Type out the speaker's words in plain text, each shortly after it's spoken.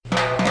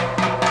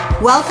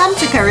Welcome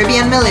to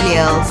Caribbean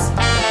Millennials.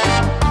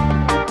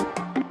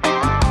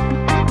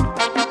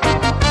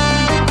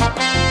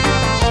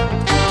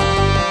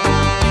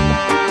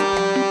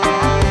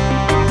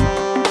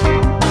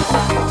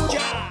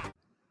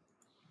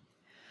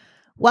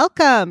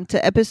 Welcome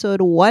to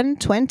episode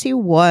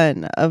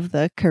 121 of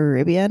the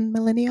Caribbean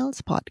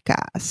Millennials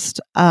podcast.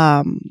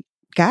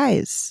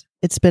 Guys,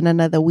 it's been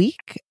another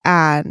week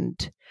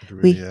and It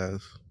really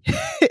has.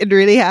 it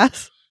really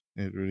has.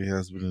 It really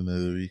has been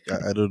another week.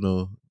 I don't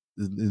know.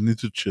 You need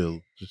to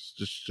chill.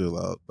 Just chill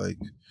out. Like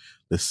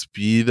the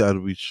speed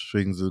at which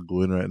things are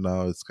going right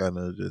now, it's kind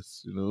of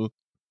just,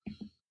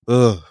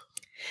 ugh.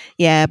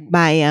 Yeah,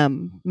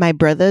 my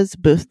brother's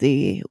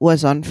birthday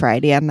was on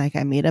Friday and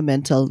I made a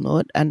mental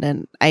note and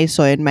then I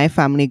saw in my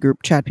family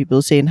group chat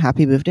people saying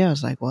happy birthday. I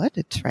was like, what?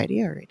 It's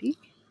Friday already?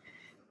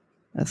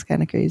 That's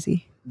kind of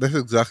crazy. That's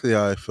exactly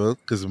how I felt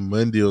because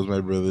Monday was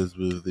my brother's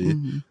birthday.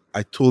 Mm-hmm.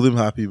 I told him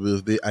happy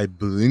birthday. I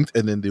blinked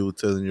and then they were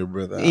telling your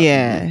brother happy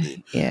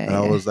birthday. And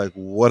I was like,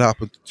 what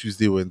happened to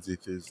Tuesday, Wednesday,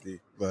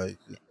 Thursday?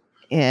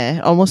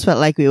 Yeah, almost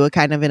felt like we were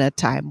kind of in a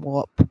time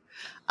warp.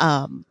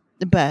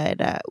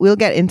 But we'll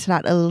get into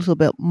that a little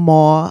bit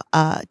more.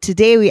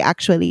 Today, we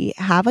actually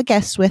have a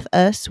guest with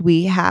us.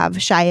 We have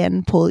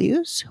Cheyenne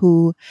Polius,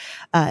 who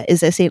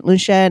is a St.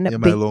 Lucian. Yeah,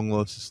 my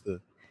long-lost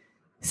sister.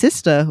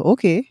 Sister,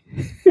 okay.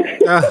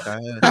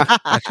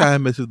 I try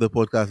and mess with the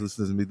podcast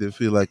listeners and make them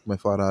feel like my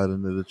father had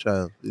another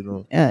child,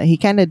 He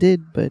kind of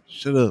did, but...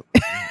 Shut up.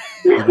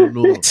 You don't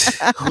know.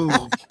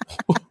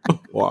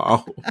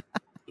 Wow.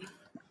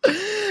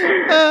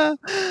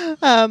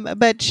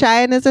 But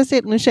Cheyenne is a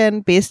St. Lucian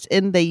based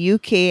in the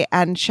UK,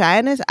 and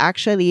Cheyenne is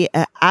actually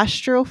an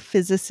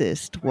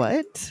astrophysicist.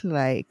 What?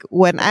 Like,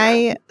 when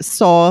I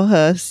saw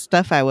her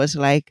stuff, I was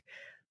like,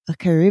 a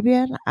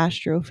Caribbean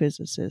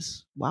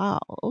astrophysicist. Wow,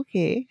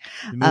 okay.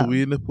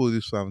 We in the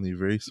Polius family,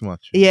 very smart.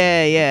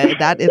 Yeah,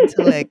 that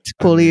intellect,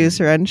 Polius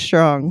runs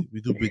strong.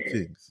 We do big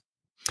things.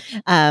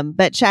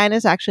 But Cheyenne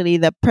is actually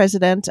the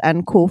president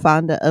and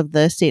co-founder of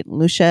the St.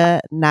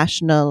 Lucia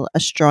National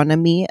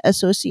Astronomy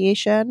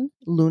Association,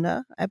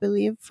 LUNA, I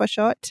believe for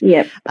short.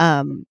 Yep.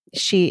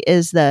 She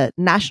is the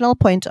national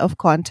point of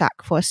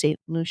contact for St.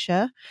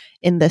 Lucia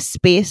in the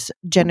Space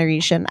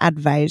Generation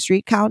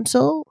Advisory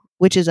Council,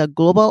 which is a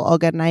global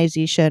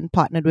organization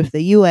partnered with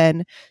the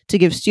UN to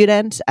give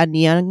students and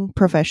young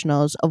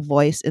professionals a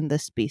voice in the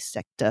space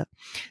sector.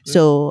 Yeah.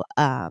 So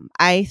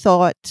I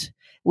thought...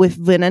 with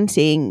Vernon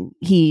saying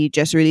he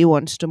just really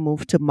wants to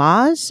move to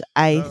Mars,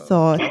 I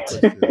thought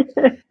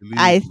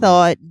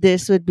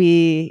this would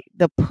be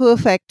the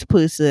perfect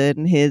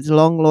person, his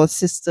long lost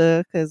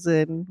sister,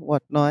 cousin,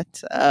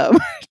 whatnot,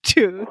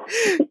 to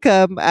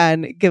come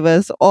and give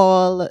us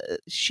all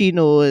she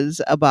knows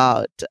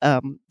about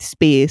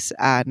space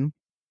and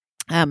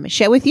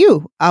share with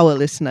you, our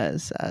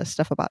listeners,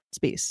 stuff about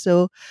space.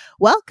 So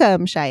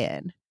welcome,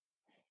 Cheyenne.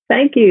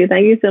 Thank you.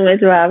 Thank you so much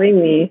for having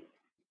me.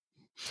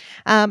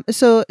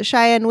 So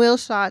Cheyenne, we'll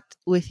start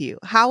with you.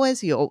 How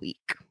was your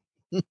week?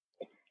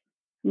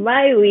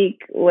 My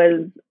week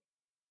was,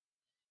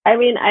 I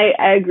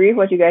agree with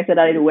what you guys said,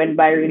 that it went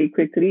by really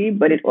quickly,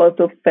 but it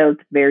also felt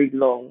very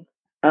long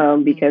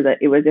because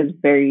it was just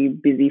very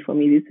busy for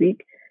me this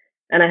week.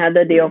 And I had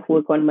the day off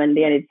work on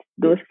Monday, and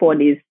those 4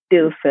 days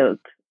still felt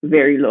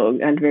very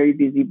long and very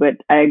busy. But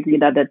I agree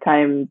that the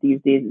time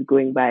these days is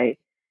going by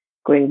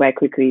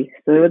quickly.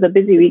 So it was a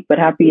busy week, but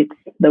happy it's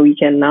the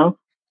weekend now.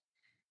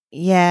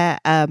 Yeah,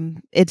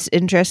 it's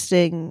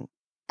interesting.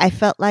 I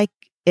felt like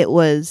it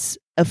was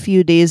a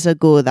few days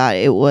ago that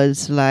it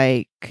was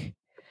like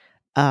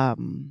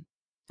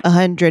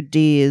 100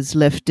 days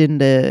left in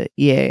the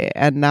year,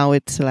 and now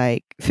it's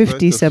like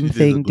 50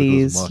 something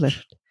days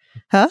left.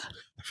 Huh?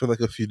 I feel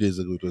like a few days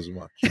ago it was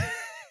March.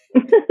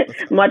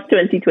 March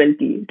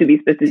 2020, to be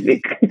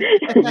specific.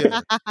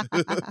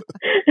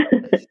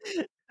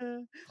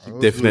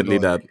 Definitely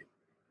that.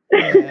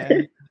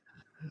 Yeah.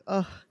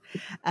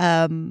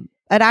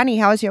 Adani,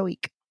 how was your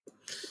week?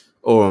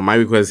 Oh, my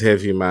week was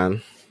heavy,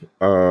 man.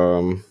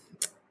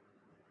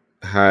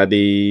 Had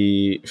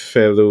a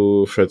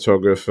fellow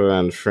photographer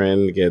and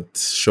friend get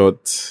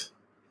shot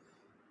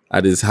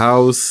at his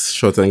house,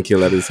 shot and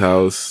killed at his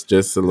house.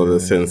 Just a lot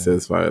of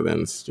senseless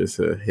violence. Just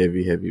a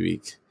heavy, heavy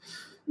week.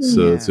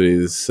 So to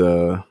his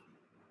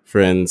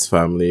friends,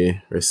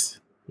 family,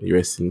 rest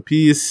in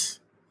peace.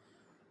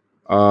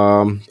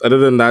 Other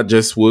than that,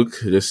 just work,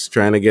 just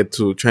trying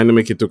to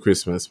make it to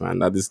Christmas, man.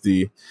 That is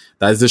the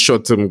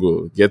short term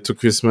goal. Get to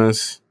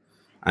Christmas,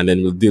 and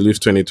then we'll deal with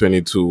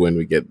 2022 when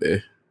we get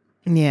there.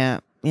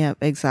 Yeah,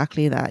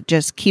 exactly that.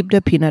 Just keep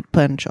the peanut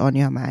punch on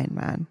your mind,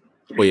 man.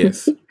 Oh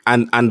yes,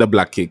 and the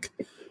black cake,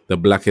 the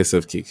blackest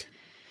of cake.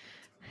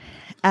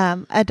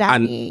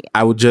 Adani, and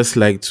I would just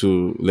like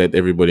to let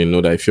everybody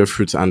know that if your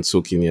fruits aren't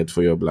soaking yet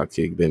for your black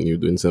cake, then you're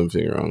doing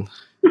something wrong.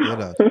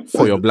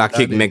 For your black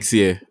cake next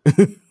year.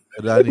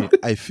 Danny,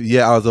 I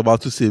was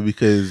about to say,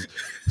 because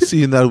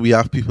seeing that we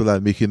have people that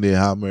are making their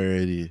ham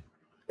already.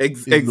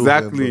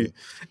 Exactly.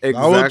 That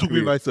one took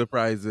me by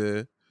surprise.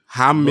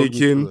 Ham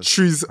making,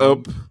 trees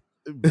up.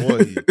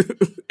 Boy.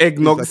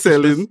 Eggnog like Christmas.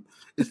 selling.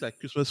 It's like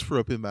Christmas throw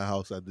up in my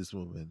house at this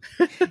moment.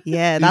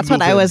 Yeah, In that's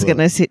what I was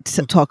November.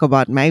 gonna talk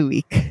about my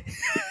week.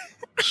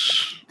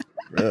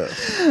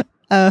 Bruh.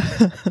 Uh,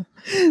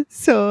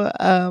 so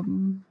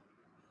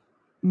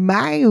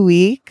my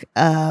week,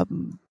 my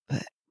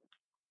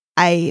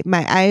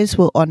eyes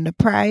were on the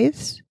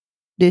prize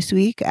this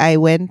week. I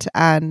went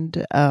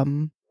and I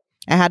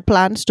had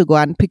plans to go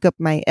and pick up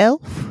my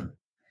elf.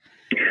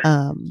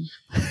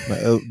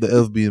 The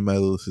elf being my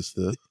little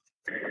sister.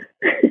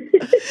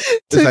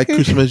 It's took like her-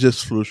 Christmas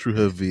just flows through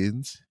her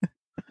veins.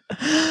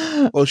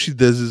 All she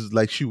does is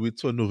like she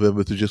waits for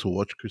November to just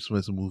watch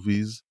Christmas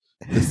movies,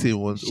 the same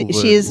ones over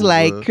She's and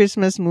like over.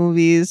 Christmas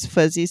movies,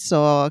 fuzzy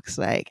socks,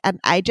 and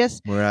I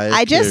just Mariah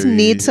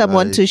need Carey,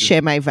 someone to like,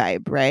 share my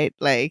vibe, right?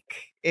 Like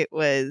it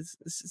was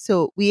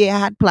so we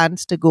had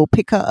plans to go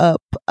pick her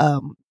up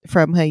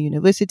from her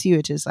university,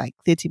 which is like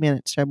 30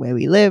 minutes from where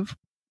we live.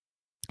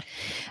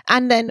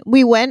 And then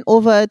we went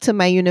over to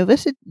my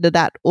university,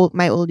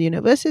 my old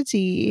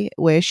university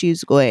where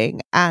she's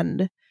going,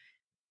 and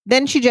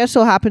then she just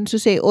so happened to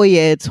say, "Oh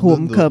yeah, it's no,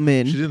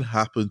 homecoming." she didn't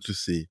happen to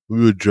say.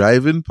 We were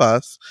driving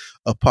past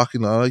a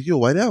parking lot. Like, yo,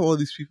 why do they have all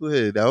these people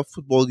here? They have a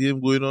football game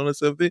going on or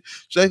something.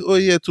 She's like, oh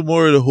yeah,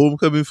 tomorrow the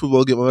homecoming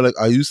football game. I'm like,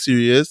 are you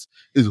serious?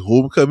 It's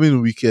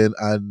homecoming weekend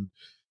and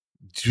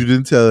you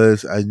didn't tell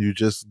us, and you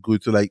just go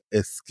to like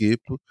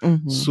escape.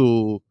 Mhm.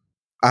 So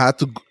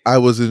I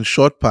was in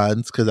short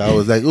pants because I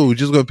was like, oh, we're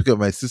just gonna pick up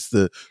my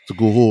sister to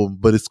go home,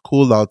 but it's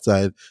cold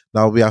outside.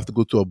 Now we have to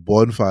go to a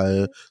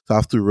bonfire, so I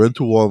have to run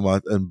to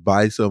Walmart and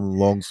buy some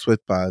long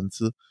sweatpants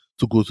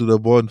to go to the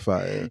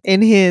bonfire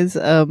In his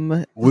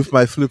with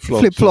my flip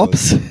flip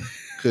flops.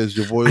 because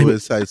your boy I mean-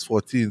 wears size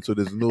 14, so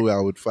there's no way I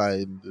would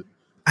find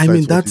I size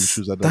mean, 14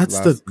 shoes at the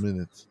that's last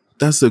minute.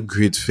 That's a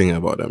great thing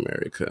about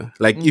America.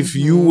 Like, if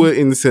you Mhm. were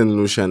in St.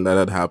 Lucia and that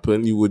had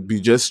happened, you would be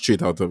just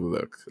straight out of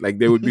luck. Like,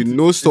 there would be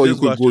no store you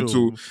Just could go watch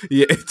to,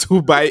 home.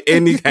 to buy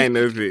any kind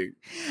of thing.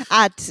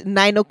 At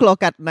 9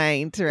 o'clock at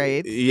night,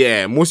 right?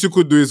 Yeah, most you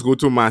could do is go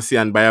to Marcy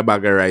and buy a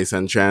bag of rice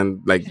and try and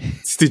like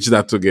stitch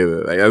that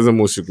together. Like, that's the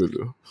most you could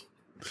do.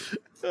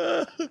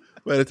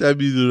 By the time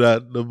you do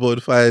that, the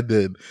bonfire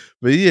dead.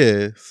 But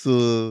yeah,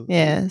 so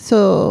Yeah.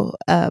 So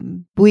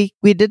we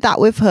did that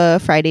with her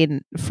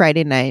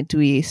Friday night.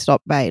 We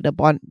stopped by the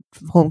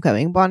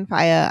homecoming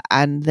bonfire,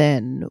 and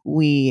then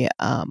we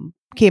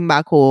came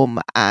back home.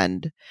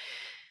 And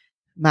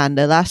man,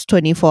 the last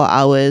 24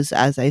 hours,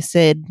 as I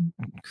said,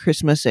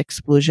 Christmas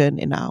explosion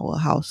in our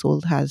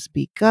household has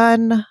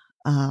begun.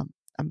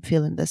 I'm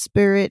feeling the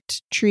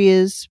spirit. Tree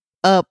is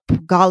up,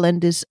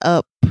 garland is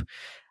up,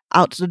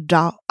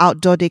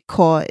 outdoor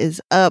decor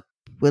is up.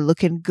 We're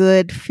looking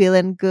good,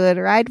 feeling good,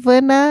 right,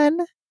 Vernon?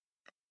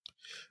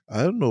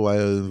 I don't know why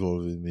you're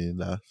involving me in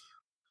that.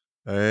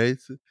 All right.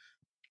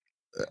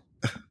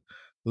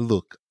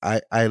 Look,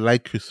 I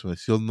like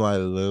Christmas. You'll know I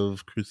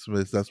love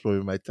Christmas. That's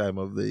probably my time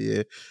of the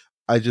year.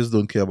 I just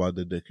don't care about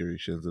the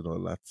decorations and all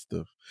that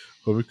stuff.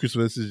 For me,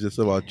 Christmas is just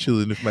about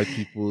chilling with my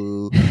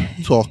people,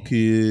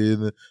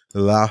 talking,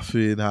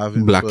 laughing,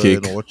 having Black fun, cake.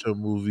 watch a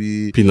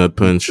movie, Peanut eat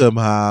punch, some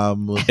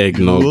ham,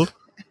 eggnog. you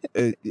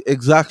know?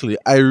 Exactly.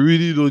 I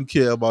really don't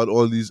care about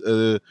all these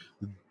I'm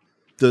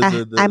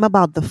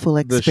about the full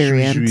the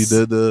experience. shri,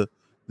 the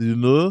you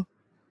know,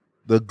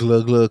 the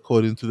glugler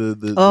according to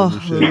the Oh,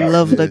 Lucians.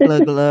 love the Yeah.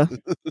 glugler.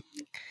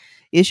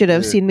 You should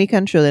have Yeah. seen me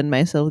controlling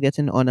myself,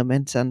 getting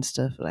ornaments and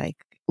stuff like,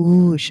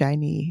 ooh,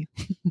 shiny.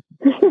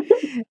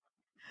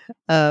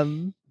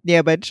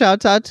 Yeah, but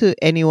shout out to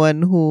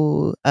anyone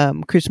who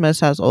Christmas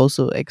has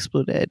also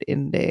exploded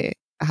in their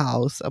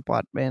house,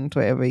 apartment,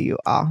 wherever you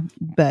are.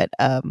 But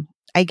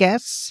I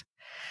guess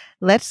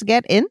let's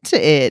get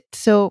into it.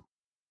 So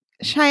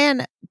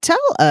Cheyenne, tell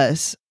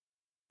us,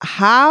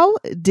 how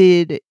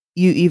did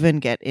you even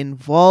get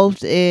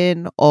involved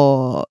in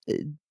or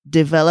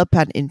develop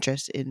an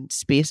interest in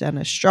space and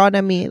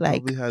astronomy?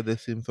 Like, Probably had the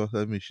same thought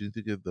as me. She need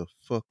to get the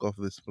fuck off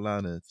this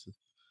planet.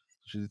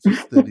 She needs to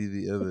study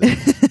the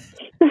others.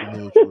 To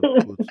know which one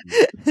to go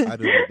to. I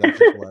don't know. That's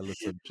just wild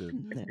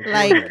assumption.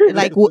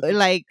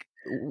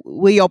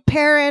 were your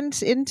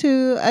parents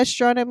into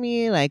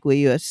astronomy? Like, were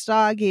you a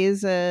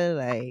stargazer?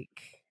 Like,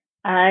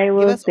 I give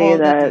will us say all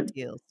the that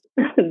details.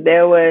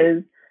 there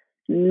was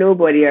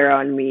nobody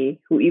around me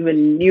who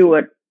even knew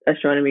what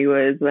astronomy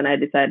was when I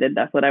decided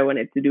that's what I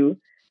wanted to do.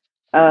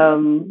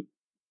 Um,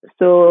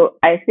 so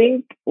I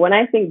think when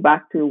I think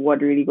back to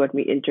what really got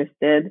me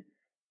interested,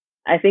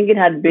 I think it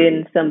had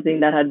been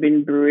something that had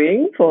been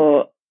brewing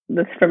from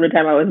the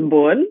time I was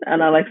born,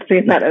 and I'll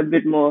explain that a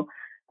bit more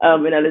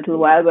in a little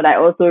while. But I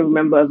also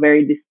remember a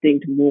very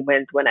distinct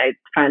moment when I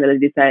finally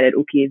decided,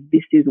 okay,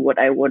 this is what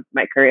I want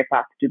my career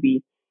path to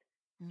be.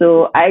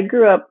 So I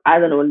grew up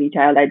as an only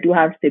child. I do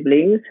have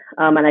siblings,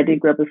 and I did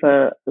grow up with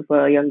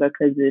a younger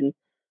cousin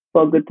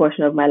for a good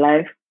portion of my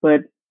life.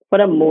 But for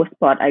the most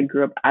part, I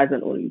grew up as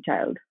an only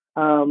child.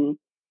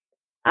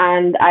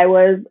 And I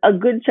was a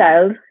good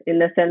child in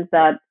the sense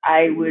that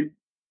I would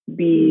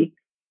be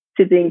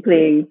sitting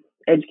playing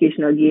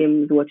educational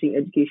games, watching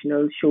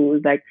educational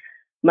shows. Like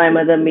my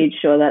mother made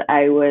sure that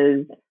I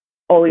was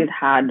always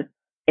had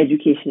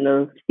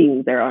educational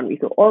things around me.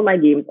 So all my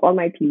games, all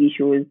my TV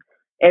shows,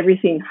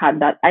 everything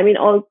had that. I mean,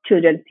 all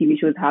children's TV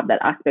shows have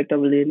that aspect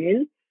of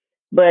learning,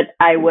 but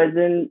I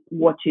wasn't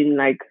watching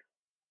like,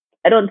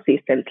 I don't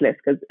say senseless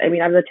because I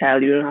mean, as a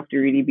child, you don't have to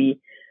really be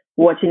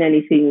watching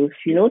anything with,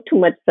 too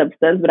much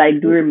substance. But I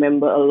do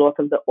remember a lot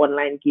of the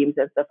online games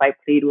and stuff I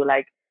played were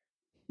like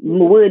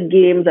word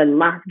games and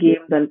math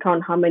games and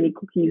count how many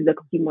cookies the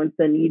Cookie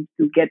Monster needs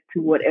to get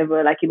to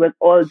whatever. Like it was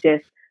all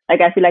just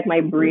like I feel like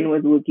my brain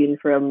was working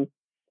from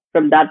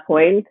that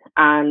point,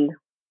 and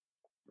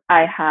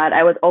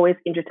I was always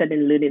interested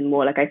in learning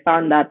more. Like I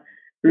found that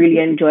really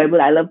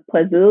enjoyable. I love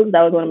puzzles.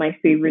 That was one of my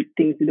favorite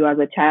things to do as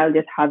a child.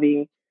 Just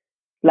having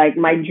like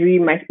my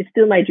dream, it's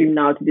still my dream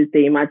now to this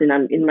day. Imagine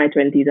I'm in my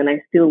 20s and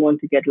I still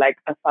want to get like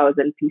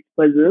 1,000-piece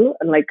puzzle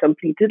and like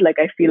complete it. Like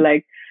I feel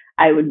like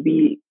it would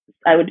be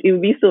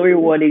so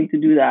rewarding to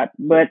do that.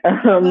 But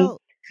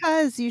Well,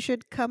 cuz you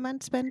should come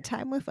and spend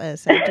time with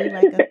us. I do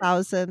like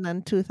 1,000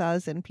 and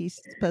 2,000 piece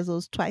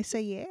puzzles twice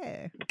a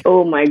year.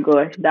 oh my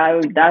gosh,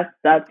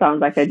 that sounds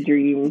like a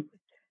dream.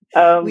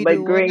 We But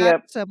do one growing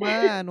up, at summer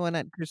and one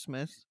at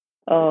Christmas.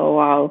 oh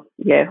wow,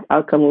 yeah,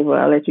 I'll come over.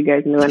 I'll let you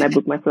guys know when I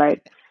book my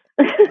flight.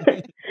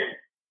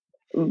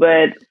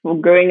 But for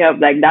growing up,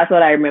 like that's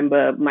what I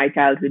remember my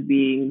childhood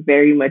being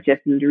very much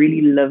just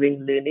really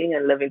loving learning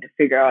and loving to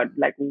figure out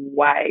like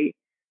why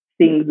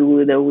things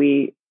were the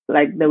way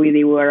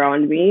they were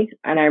around me.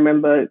 And I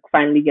remember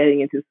finally getting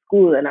into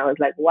school and I was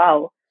like,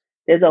 wow,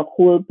 there's a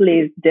whole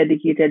place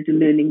dedicated to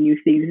learning new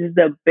things. This is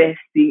the best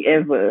thing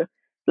ever.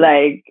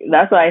 Like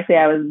that's why I say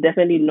I was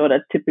definitely not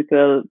a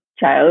typical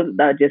child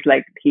that just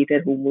like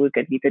hated homework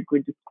and hated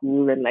going to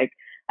school, and like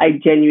I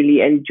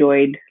genuinely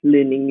enjoyed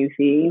learning new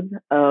things.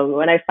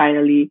 When I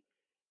finally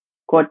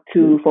got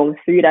to Form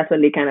 3, that's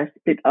when they kind of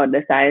split out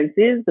the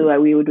sciences. So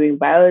we were doing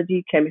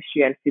biology,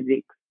 chemistry, and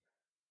physics.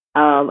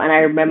 And I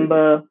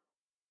remember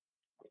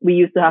we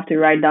used to have to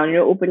write down,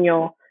 open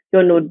your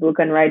notebook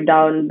and write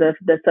down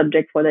the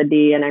subject for the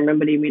day. And I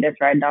remember they made us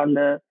write down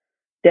the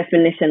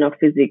definition of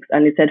physics,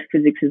 and it said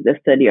physics is the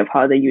study of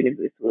how the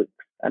universe works.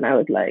 And I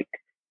was like,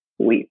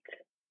 wait,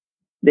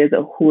 there's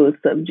a whole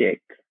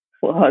subject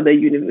for how the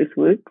universe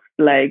works.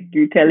 Like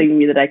you're telling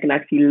me that I can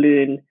actually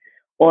learn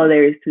all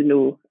there is to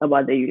know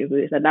about the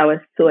universe. And that was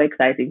so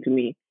exciting to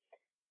me.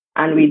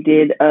 And we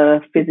did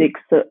a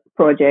physics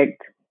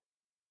project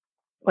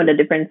on the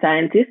different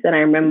scientists. And I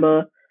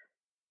remember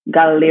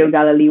Galileo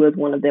Galilei was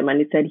one of them.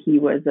 And it said he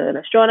was an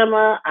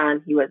astronomer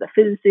and he was a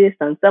physicist.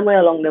 And somewhere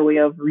along the way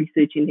of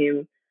researching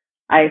him,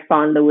 I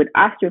found the word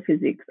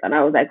astrophysics. And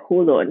I was like,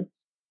 hold on,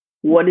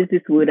 what is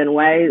this word and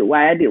why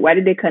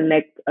did they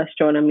connect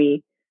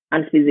astronomy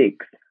and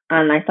physics?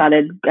 And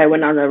I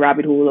went down a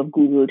rabbit hole of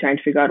Google trying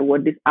to figure out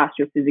what this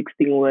astrophysics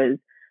thing was,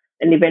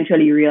 and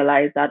eventually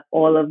realized that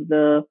all of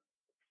the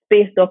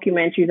space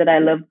documentaries that I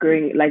loved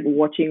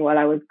watching while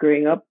I was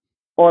growing up,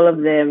 all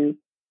of them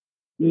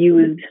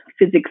used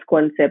physics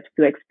concepts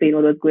to explain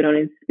what was going on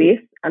in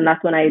space. And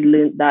that's when I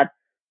learned that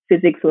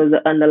physics was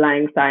the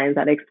underlying science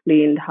that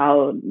explained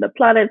how the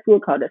planets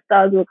work, how the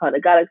stars work, how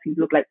the galaxies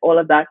look, like all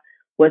of that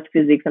was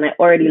physics. And I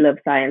already love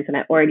science and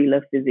I already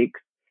love physics.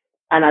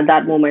 And at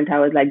that moment, I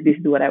was like, this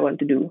is what I want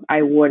to do.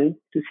 I want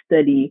to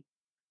study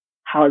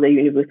how the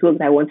universe works.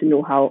 I want to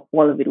know how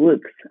all of it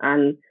works.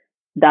 And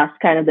that's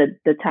kind of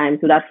the time.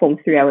 So that Form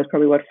 3, I was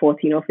probably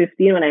 14 or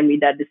 15 when I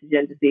made that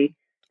decision to say,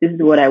 this is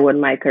what I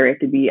want my career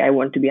to be. I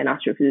want to be an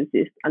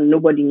astrophysicist. And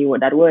nobody knew what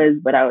that was,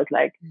 but I was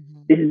like,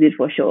 this is it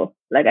for sure.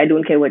 Like, I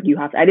don't care what you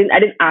have. I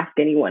didn't ask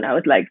anyone. I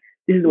was like,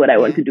 this is what I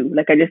want to do.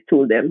 Like, I just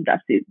told them,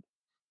 that's it.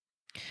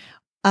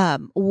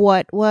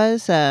 What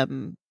was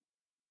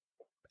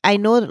I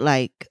know that,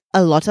 like,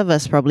 a lot of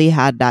us probably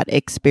had that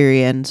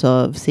experience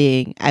of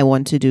saying, I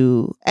want to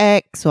do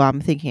X, so I'm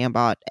thinking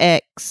about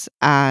X,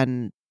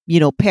 and,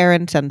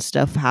 parents and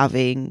stuff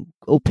having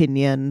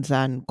opinions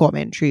and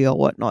commentary or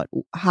whatnot.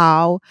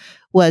 How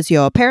was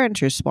your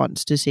parents'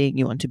 response to saying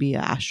you want to be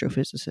an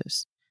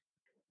astrophysicist?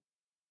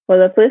 Well,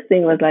 the first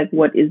thing was like,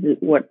 what is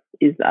it? What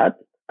is that?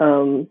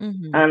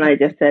 And I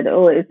just said,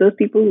 oh, it's those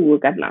people who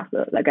work at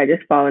NASA. Like I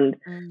just found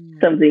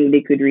something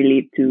they could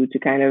relate to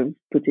kind of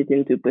put it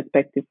into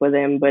perspective for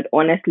them. But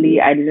honestly,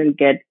 I didn't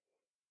get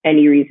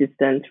any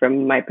resistance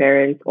from my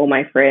parents or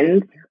my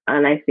friends.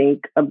 And I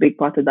think a big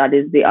part of that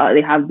is they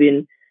have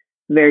been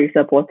very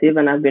supportive,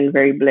 and I've been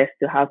very blessed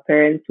to have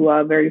parents who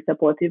are very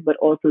supportive, but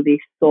also they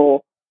saw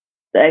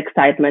the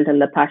excitement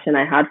and the passion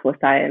I had for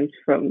science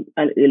from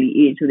an early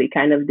age. So they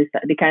kind of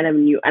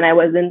knew, and I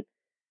wasn't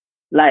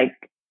like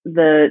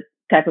the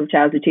type of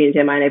child to change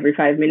their mind every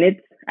 5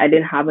 minutes. I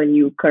didn't have a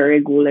new career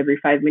goal every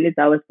 5 minutes.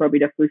 That was probably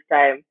the first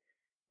time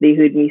they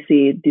heard me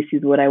say, this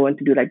is what I want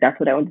to do. Like, that's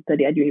what I want to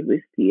study at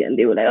university. And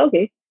they were like,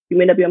 okay, you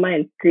made up your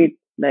mind. Great.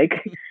 Like,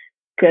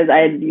 because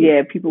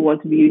people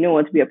want to be,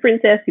 want to be a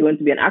princess. You want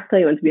to be an actor.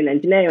 You want to be an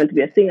engineer. You want to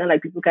be a singer.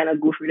 Like, people kind of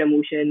go through the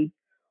motions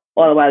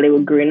all while they were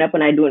growing up.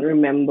 And I don't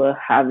remember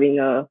having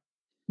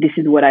this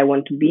is what I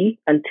want to be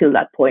until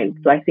that point.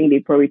 So I think they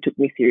probably took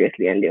me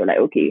seriously and they were like,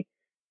 okay,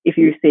 if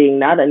you're saying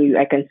that and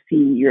I can see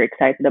you're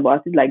excited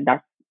about it, like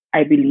that's,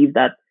 I believe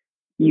that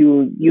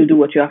you do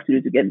what you have to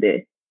do to get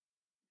there.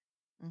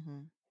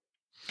 Mhm.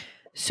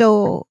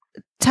 So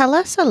tell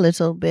us a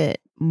little bit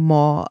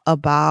more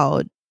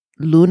about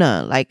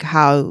Luna, like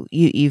how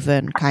you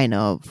even kind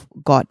of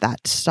got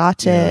that Yeah.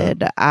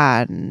 started,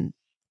 and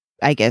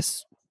I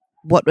guess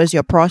what was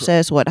your So,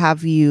 process? What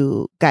have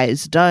you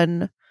guys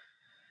done?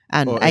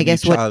 And or I any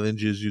guess what,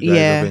 challenges you guys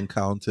have yeah,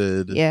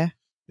 encountered. yeah.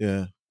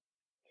 Yeah.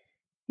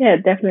 Yeah,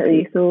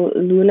 definitely. So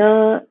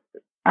Luna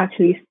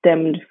actually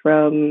stemmed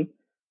from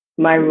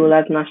my role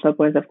as national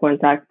point of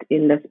contact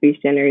in the Space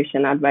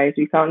Generation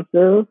Advisory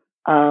Council.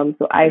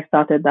 So I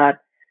started that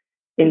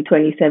in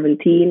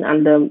 2017,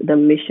 and the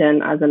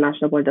mission as a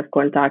national point of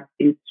contact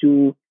is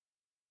to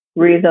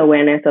raise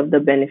awareness of the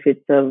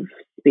benefits of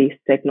space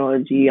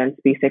technology and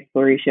space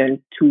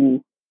exploration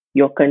to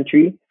your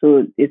country.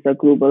 So it's a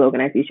global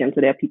organization.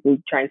 So there are people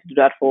trying to do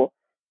that for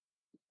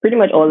pretty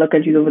much all the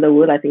countries over the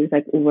world. I think it's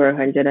like over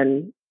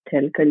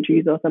 110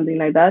 countries or something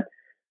like that.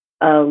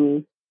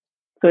 Um,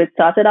 so it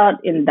started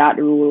out in that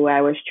role where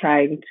I was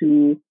trying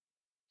to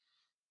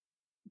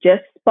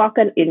just spark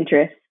an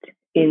interest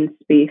in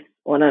space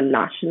on a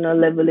national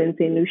level in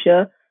St.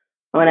 Lucia.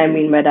 What I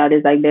mean by that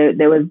is like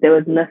there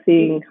was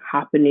nothing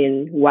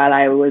happening while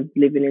I was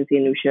living in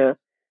St. Lucia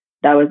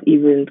that was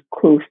even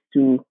close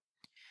to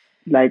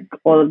like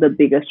all of the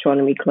big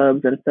astronomy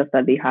clubs and stuff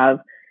that they have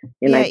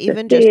in Yeah, like the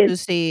even just to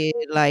States. say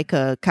like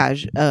a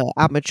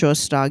amateur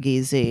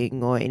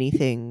stargazing or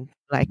anything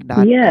like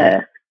that.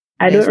 Yeah.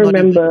 I don't There's not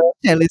even remember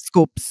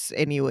telescopes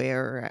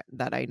anywhere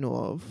that I know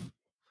of.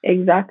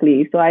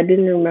 exactly. So I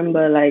didn't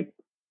remember like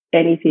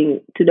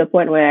anything to the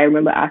point where I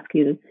remember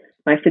asking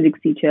my physics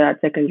teacher at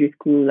secondary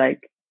school,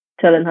 like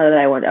telling her that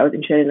I was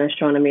interested in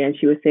astronomy, and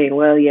she was saying,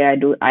 "Well, yeah,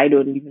 I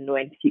don't even know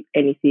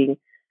anything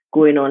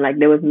going on. Like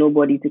there was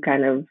nobody to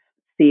kind of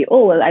say,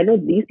 oh, well, I know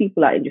these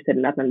people are interested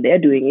in that and they're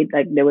doing it.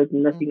 Like there was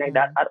nothing like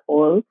that Hmm. at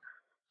all.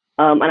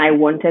 And I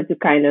wanted to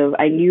kind of,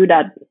 I knew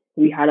that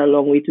we had a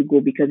long way to go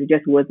because it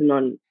just wasn't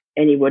on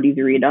anybody's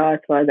radar as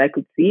far as I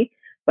could see.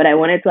 But I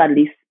wanted to at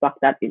least spark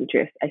that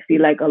interest. I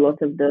feel like a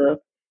lot of the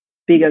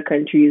bigger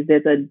countries,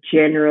 there's a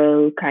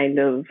general kind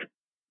of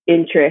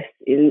interest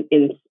in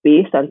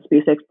space and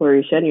space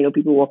exploration. You know,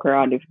 people walk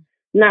around with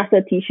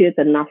NASA t-shirts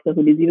and NASA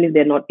hoodies, even if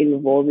they're not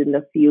involved in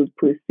the field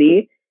per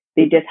se.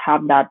 They just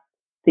have that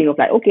thing of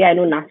like, okay, I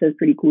know NASA is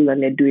pretty cool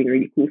and they're doing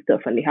really cool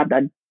stuff, and they have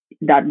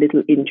that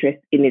little interest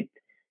in it,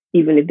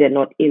 even if they're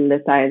not in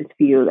the science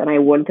field. And I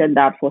wanted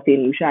that for St.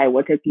 Lucia. I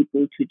wanted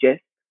people to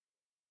just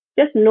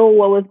know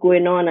what was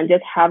going on and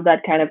just have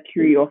that kind of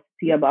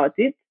curiosity about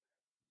it.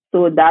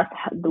 So that's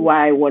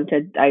why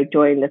I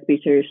joined the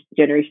Space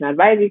Generation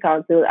Advisory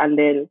Council, and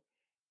then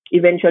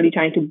eventually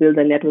trying to build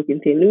a network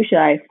in St. Lucia,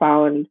 I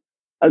found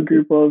a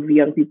group of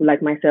young people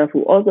like myself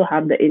who also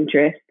have the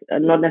interest,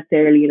 not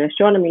necessarily in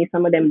astronomy.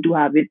 Some of them do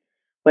have it,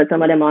 but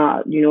some of them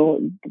are,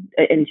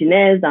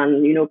 engineers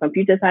and,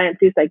 computer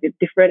scientists, like they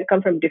different,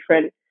 come from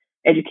different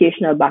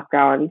educational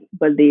backgrounds,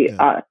 but they Yeah.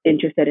 are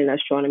interested in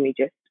astronomy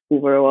just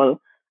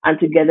overall. And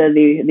together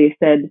they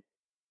said,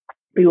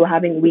 we were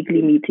having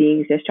weekly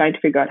meetings, just trying to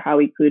figure out how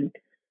we could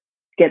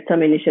get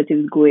some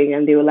initiatives going.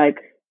 And they were like,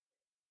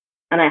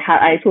 and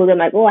I told them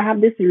like, oh, I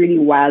have this really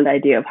wild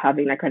idea of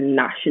having like a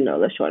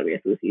national astronomy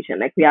association.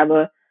 Like we have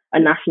a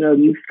national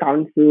youth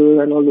council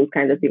and all those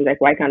kinds of things.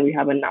 Like why can't we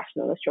have a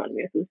national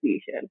astronomy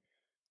association?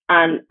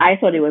 And I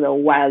thought it was a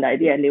wild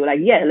idea, and they were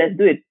like, yeah, let's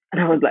do it.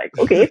 And I was like,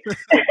 okay.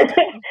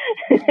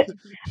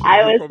 I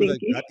They were was probably like,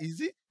 thinking, that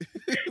easy?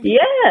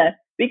 yeah,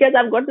 because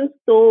I've gotten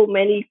so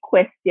many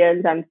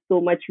questions and so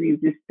much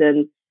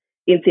resistance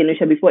in St.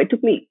 Lucia before. It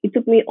took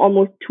me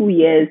almost 2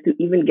 years to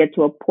even get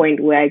to a point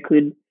where I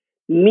could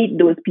meet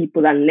those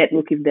people and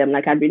network with them.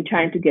 Like I've been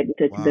trying to get in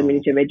touch with the Wow.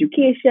 Ministry of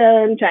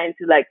Education, trying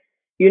to like,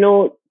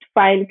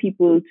 find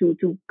people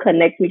to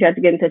connect me, try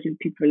to get in touch with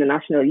people in the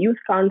National Youth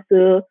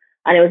Council.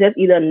 And it was just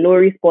either no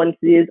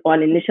responses or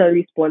an initial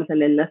response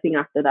and then nothing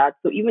after that.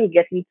 So even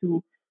getting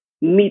to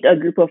meet a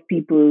group of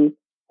people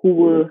who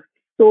were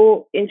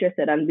so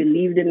interested and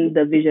believed in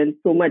the vision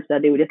so much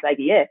that they were just like,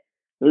 yeah,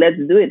 let's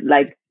do it.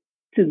 Like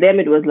to them,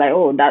 it was like,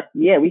 oh,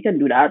 yeah, we can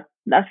do that.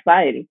 That's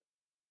fine.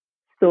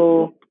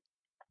 So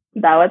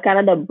that was kind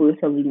of the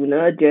birth of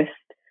Luna, just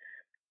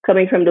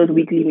coming from those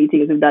weekly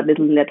meetings with that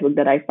little network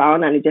that I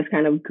found, and it just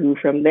kind of grew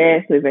from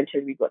there. So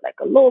eventually we got like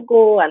a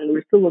logo, and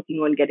we're still working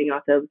on getting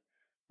ourselves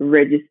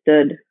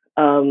registered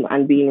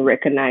and being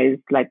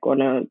recognized like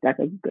on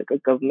a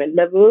government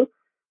level.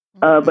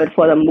 Okay. But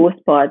for the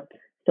most part,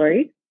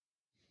 sorry,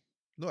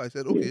 No, I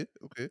said okay.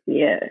 Okay.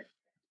 yeah.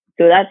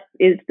 So that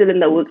is still in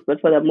the works,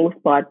 but for the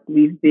most part,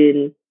 we've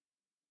been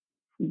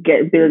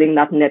building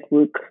that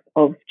network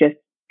of just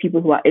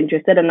people who are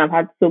interested, and I've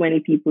had so many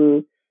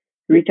people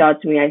reach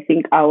out to me. I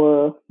think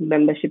our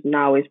membership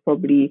now is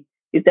probably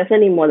it's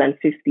definitely more than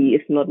 50,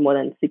 if not more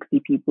than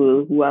 60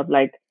 people who have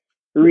like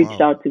reached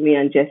Wow. out to me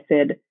and just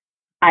said,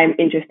 I'm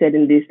interested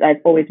in this.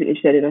 I've always been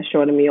interested in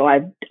astronomy, or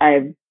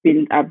I've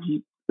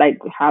like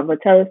have a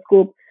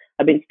telescope.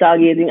 I've been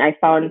stargazing. I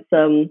found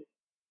some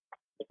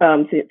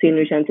St.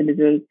 Lucian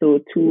citizens. So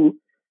two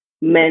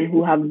men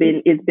who have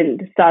been,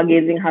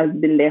 stargazing has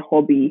been their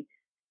hobby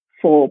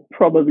for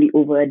probably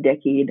over a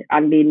decade,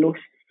 and they know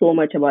so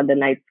much about the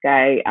night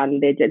sky,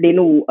 and they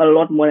know a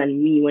lot more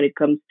than me when it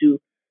comes to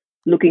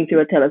looking through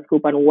a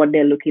telescope and what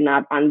they're looking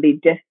at, and they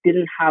just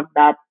didn't have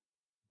that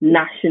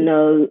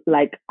national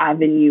like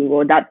avenue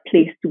or that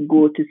place to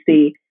go to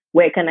say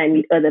where can I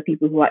meet other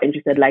people who are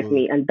interested like People,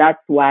 me. And that's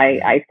why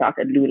yeah. I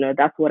started Luna.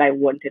 That's what I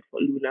wanted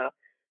for Luna,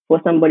 for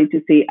somebody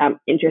to say I'm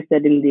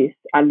interested in this,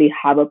 and they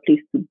have a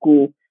place to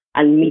go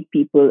and meet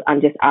people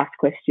and just ask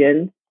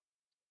questions.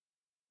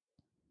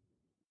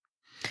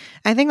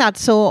 I think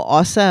that's so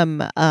awesome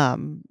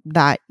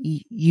that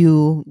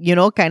you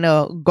know kind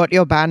of got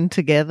your band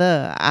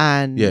together Yeah,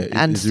 and it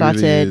really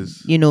started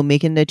is.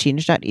 making the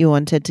change that you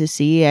wanted to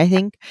see. I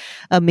think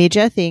a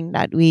major thing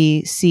that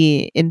we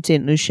see in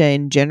St. Lucia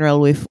in general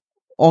with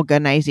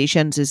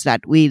organizations is that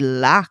we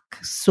lack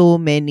so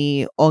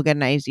many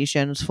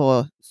organizations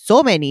for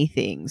so many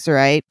things,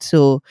 right?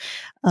 So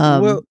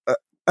Well,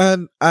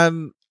 um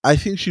and I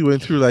think she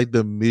went through like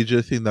the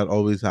major thing that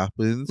always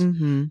happens.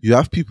 mhm. You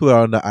have people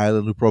around the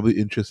island who are probably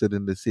interested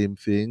in the same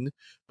thing,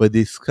 but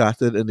they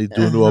scattered and they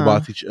don't know Uh-huh.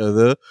 about each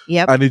other.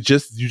 Yep. And you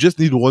just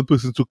need one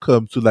person to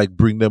come to like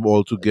bring them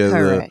all together,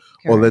 Correct.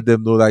 or let Correct.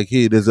 them know like,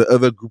 hey, there's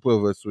another group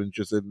of us who are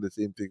interested in the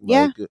same thing.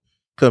 Yeah. Like,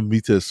 come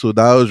meet us. So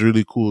that was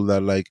really cool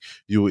that like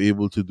you were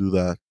able to do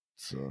that.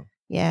 So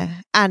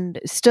Yeah. And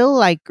still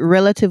like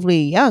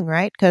relatively young,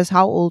 right? Because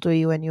how old were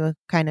you when you were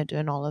kind of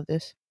doing all of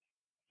this?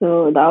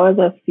 So that was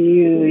a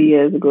few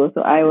years ago.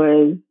 So I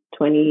was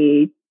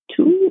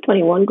 22,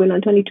 21, going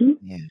on 22.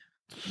 Yeah.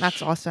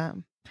 That's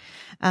awesome.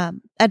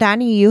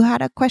 Adani, you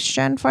had a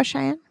question for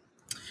Cheyenne?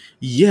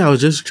 Yeah, I was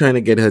just trying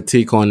to get her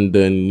take on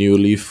the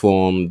newly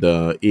formed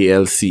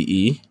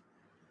ALCE,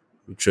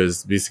 which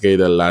was basically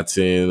the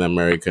Latin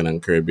American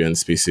and Caribbean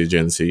Space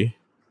Agency.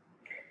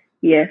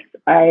 Yes,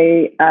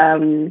 I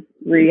am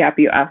really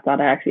happy you asked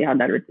that. I actually had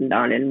that written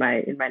down in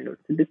my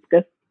notes to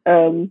discuss.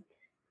 Um,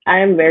 I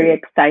am very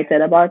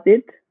excited about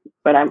it,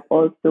 but I'm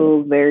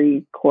also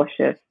very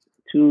cautious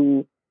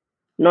to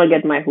not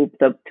get my hopes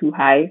up too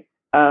high.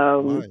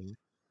 why?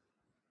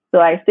 So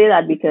I say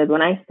that because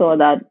when I saw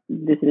that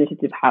this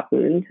initiative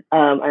happened,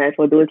 and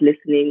for those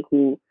listening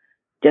who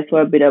just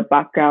for a bit of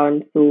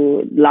background,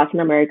 so Latin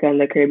America and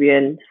the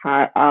Caribbean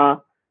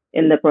are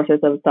in the process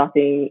of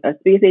starting a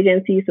space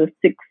agency. So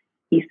six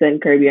Eastern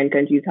Caribbean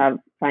countries have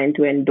signed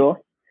to endorse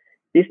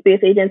this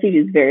space agency,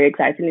 which is very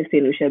exciting. With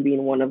St. Lucia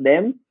being one of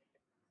them.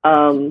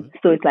 Excellent.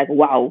 So it's like,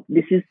 wow,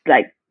 this is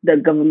like the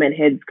government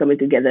heads coming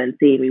together and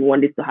saying we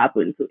want this to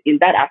happen. So in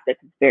that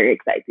aspect, it's very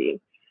exciting.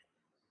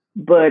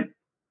 But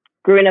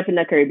growing up in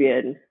the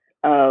Caribbean,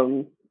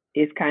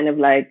 is kind of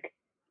like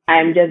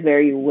I'm just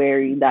very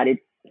wary that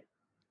it's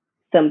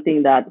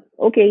something that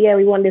okay, yeah,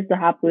 we want this to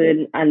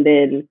happen, and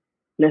then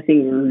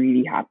nothing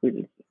really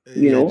happens.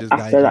 You Yeah, it know, just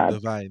after dies on that, the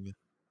vine.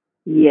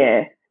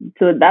 yeah.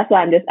 So that's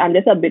why I'm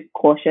just a bit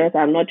cautious.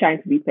 I'm not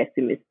trying to be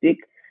pessimistic,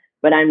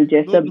 but I'm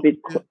just No, a no, bit.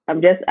 yeah.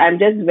 I'm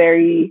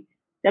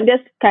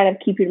just kind of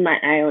keeping my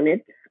eye on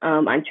it.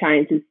 And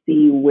trying to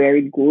see where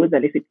it goes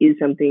and if it is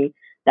something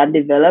that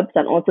develops,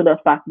 and also the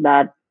fact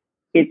that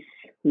it's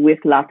with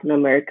Latin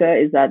America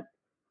is that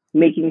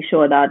making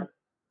sure that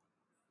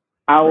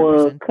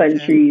our Representation.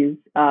 countries,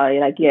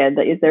 like yeah,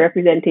 it's the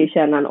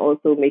representation, and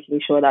also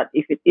making sure that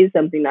if it is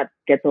something that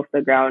gets off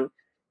the ground,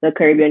 the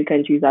Caribbean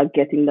countries are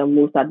getting the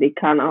most that they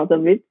can out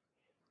of it.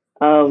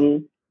 Yeah.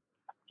 Um,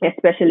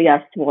 Especially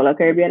as smaller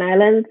Caribbean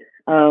islands,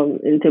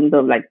 in terms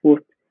of like both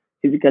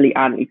physically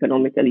and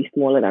economically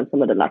smaller than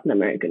some of the Latin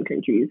American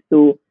countries.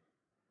 So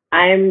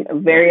I'm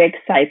very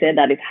excited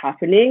that it's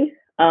happening.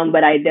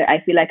 But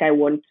I feel like I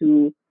want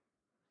to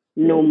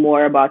know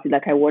more about it.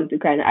 Like I want to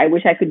I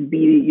wish I could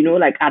be,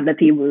 like at the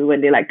table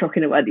when they're like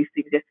talking about these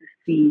things just to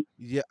see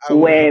Yeah, I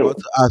was where. about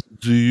to ask,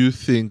 do you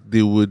think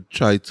they would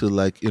try to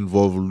like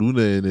involve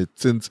Luna in it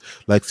since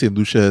like St.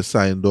 Lucia has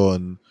signed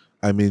on?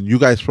 I mean, you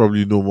guys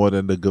probably know more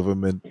than the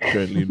government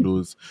currently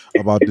knows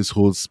about this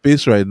whole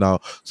space right now.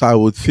 So I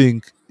would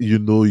think,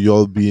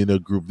 y'all being a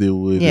group,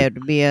 Yeah, it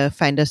would be a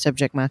find a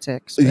subject matter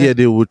expert. yeah,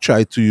 they would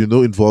try to,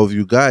 involve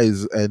you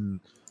guys. And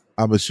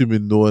I'm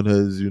assuming no one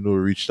has,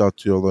 reached out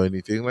to you or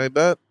anything like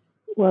that.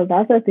 Well,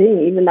 that's the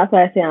thing. Even that's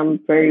why I say I'm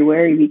very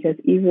wary, because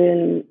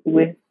even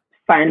with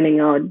finding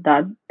out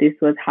that this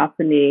was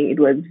happening, it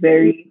was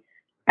very.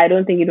 I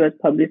don't think it was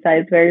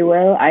publicized very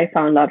well. I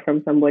found out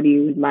from somebody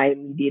with my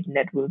immediate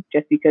network,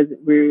 just because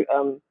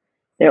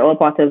they're all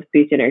part of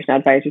Space Generation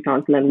Advisory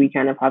Council, and we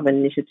kind of have an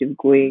initiative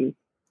going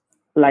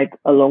like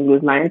along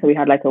those lines. So we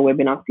had like a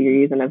webinar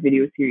series and a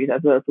video series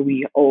as well. So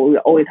we're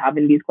always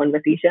having these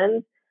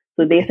conversations.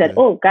 So they said, Okay.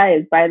 "Oh,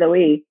 guys, by the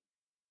way,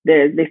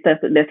 they're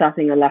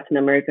starting a Latin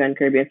America and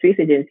Caribbean Space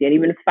Agency," and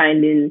even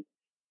finding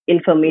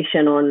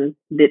information on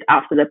it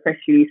after the press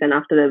release and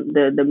after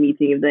the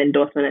meeting, the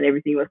endorsement and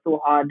everything was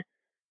so hard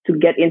to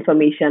get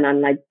information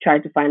and like try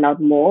to find out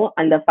more.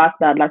 And the fact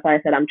that, like I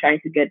said, I'm trying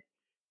to get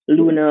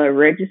Luna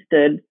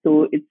registered,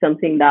 so it's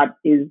something that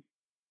is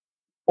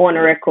on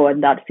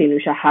record that St.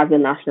 Lucia has a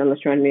National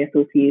Astronomy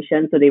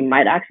Association, so there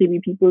might actually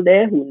be people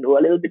there who know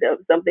a little bit of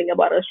something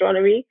about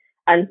astronomy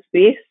and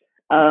space.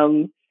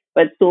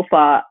 But so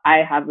far, I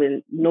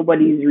haven't.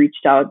 Nobody's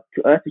reached out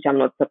to us, which I'm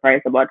not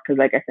surprised about because,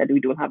 like I said,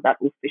 we don't have that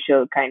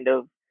official kind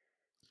of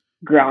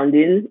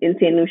grounding in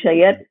St. Lucia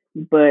yet.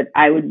 But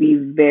I would be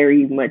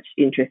very much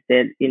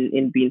interested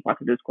in being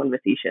part of those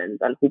conversations,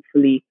 and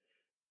hopefully,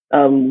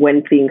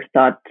 when things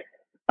start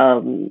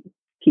um,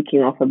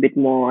 kicking off a bit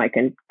more, I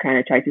can kind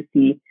of try to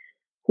see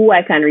who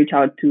I can reach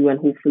out to and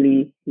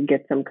hopefully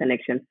get some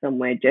connections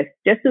somewhere. Just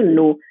to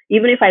know,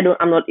 even if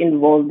I'm not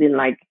involved in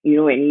like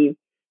any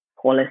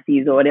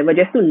policies or whatever,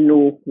 just to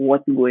know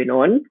what's going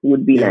on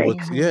would be Yeah, nice.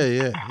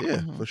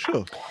 for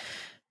sure.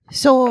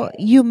 So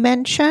you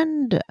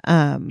mentioned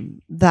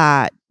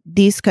that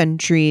these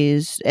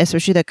countries,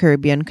 especially the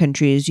Caribbean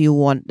countries, you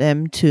want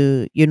them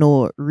to,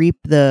 reap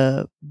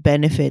the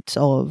benefits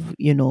of,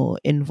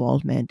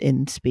 involvement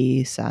in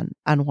space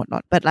and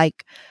whatnot. But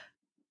like,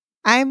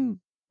 I'm,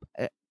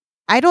 uh,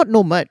 I don't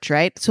know much,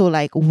 right? So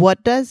like,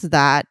 what does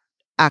that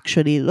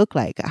actually look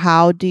like?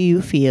 How do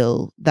you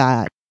feel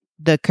that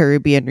the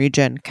Caribbean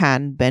region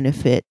can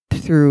benefit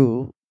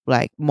through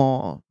like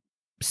more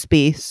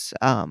space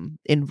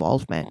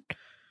involvement?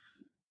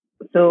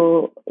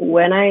 So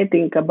when I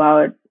think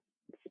about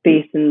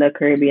space in the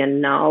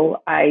Caribbean now,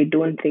 I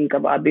don't think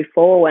about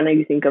before. When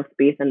you think of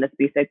space and the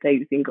space sector,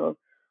 you think of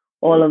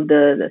all of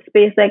the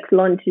SpaceX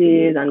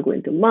launches and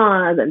going to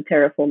Mars and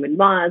terraforming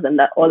Mars and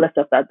that all the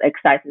stuff that's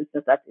exciting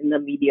stuff that's in the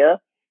media.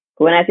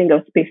 When I think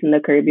of space in the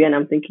Caribbean,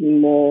 I'm thinking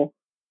more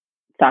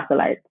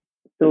satellites.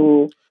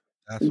 So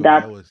That's what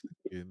I that's was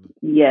thinking.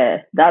 yeah,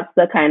 that's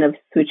the kind of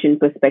switch in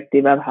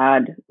perspective I've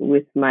had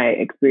with my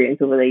experience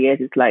over the years.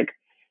 It's like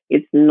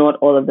it's not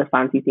all of the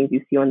fancy things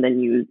you see on the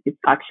news. It's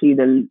actually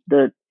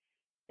the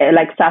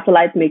like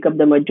satellites make up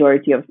the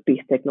majority of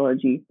space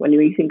technology. When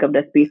you think of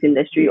the space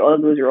industry, all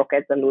of those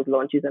rockets and those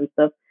launches and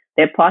stuff,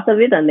 they're part of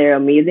it and they're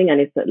amazing and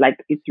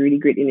it's really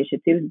great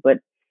initiatives. But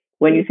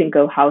when you think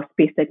of how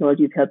space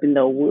technology is helping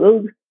the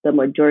world, the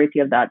majority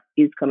of that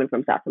is coming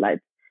from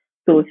satellites.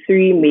 So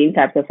three main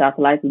types of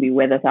satellites will be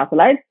weather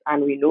satellites,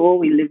 and we know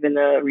we live in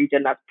a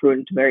region that's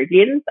prone to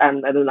hurricanes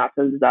and other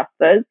natural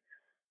disasters.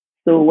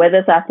 So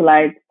weather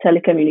satellites,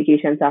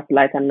 telecommunication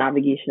satellites, and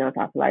navigational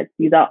satellites.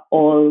 These are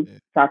all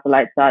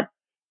satellites that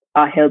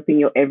are helping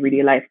your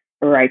everyday life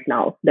right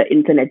now. The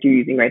internet you're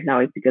using right now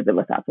is because of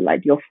a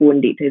satellite. Your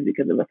phone data is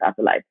because of a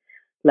satellite.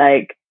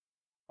 Like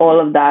all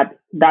of that,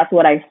 that's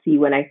what I see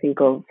when I think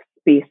of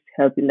space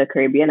helping the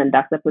Caribbean. And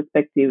that's the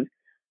perspective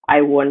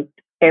I want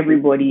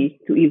everybody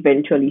to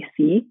eventually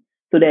see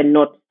so they're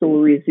not so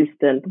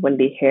resistant when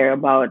they hear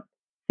about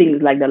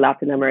things like the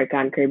Latin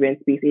American Caribbean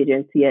Space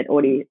Agency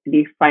or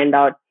they find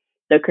out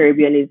the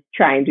Caribbean is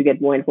trying to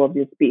get more involved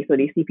in space. So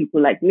they see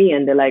people like me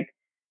and they're like,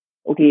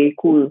 okay,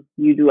 cool,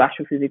 you do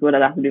astrophysics, what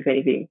does that have to do with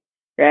anything?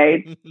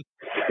 Right?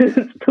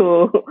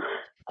 So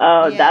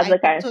Yeah, that's I the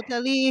can kind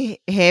totally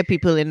hear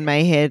people in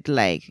my head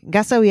like,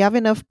 Gasa, we have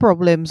enough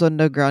problems on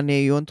the ground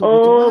here. You want to go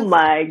to Oh Mars?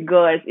 my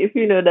gosh, if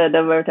you know the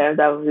number of times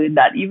I've heard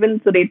that.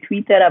 Even so they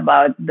tweeted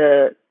about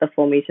the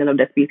formation of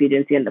the space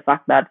agency and the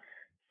fact that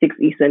six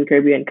Eastern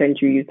Caribbean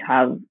countries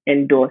have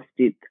endorsed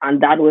it.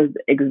 And that was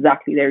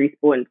exactly their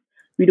response.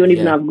 We don't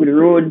even Yeah, have good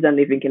roads and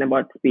they're thinking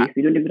about space.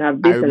 We don't even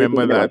have I this and they're remember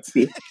thinking about that.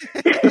 space.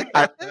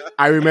 I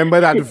I remember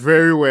that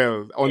very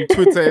well. On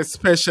Twitter,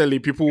 especially,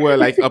 people were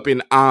like up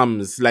in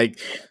arms, like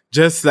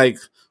just like,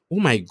 oh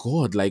my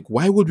god, like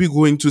why would we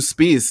go into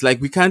space?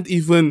 Like we can't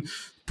even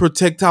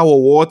protect our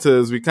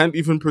waters, we can't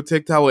even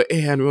protect our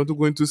air, and we want to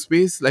go into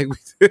space. Like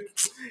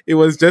it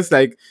was just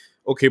like,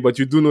 okay, but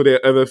you do know there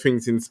are other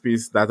things in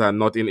space that are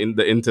not in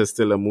the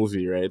Interstellar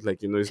movie, right? Like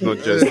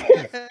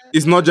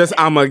it's not just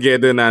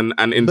Armageddon and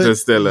But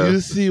Interstellar. you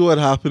see what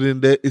happened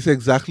in there. It's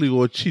exactly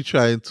what she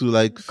trying to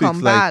like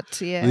fix. Like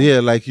Combat, yeah.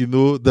 like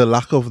the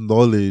lack of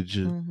knowledge.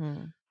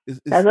 Mm-hmm.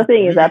 That's the It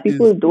thing is really that is.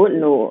 people don't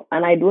know,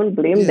 and I don't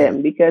blame Yeah,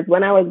 them because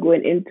when I was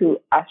going into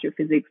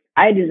astrophysics,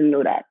 I didn't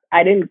know that.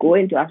 I didn't go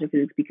into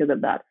astrophysics because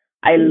of that.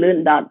 I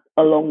learned that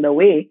along the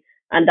way,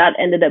 and that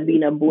ended up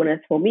being a bonus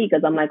for me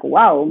because I'm like,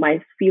 wow,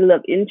 my field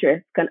of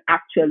interest can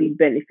actually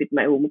benefit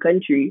my home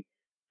country.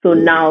 So yeah,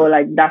 now,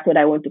 like, that's what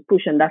I want to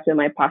push, and that's where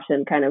my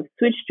passion kind of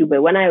switched to.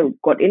 But when I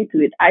got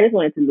into it, I just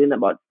wanted to learn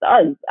about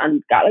stars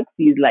and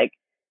galaxies, like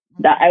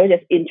that I was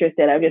just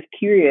interested. I was just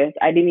curious.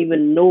 I didn't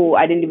even know.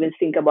 I didn't even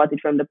think about it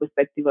from the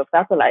perspective of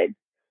satellites.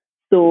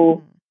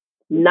 So Mm-hmm.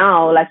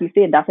 now, like you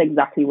said, that's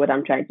exactly what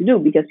I'm trying to do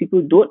because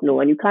people don't know,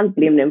 and you can't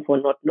blame them for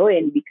not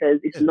knowing because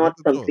it's yeah, not not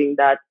at all. something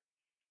that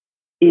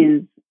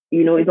is,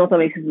 it's not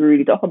something people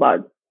really talk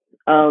about.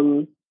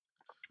 Um,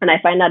 and I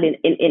find that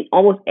in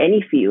almost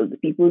any field,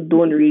 people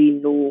don't really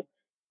know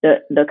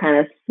the kind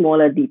of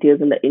smaller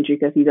details and the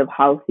intricacies of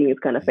how things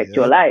can affect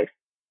your Yep. life.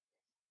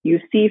 You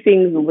see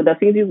things with the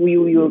things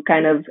you're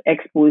kind of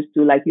exposed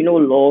to, like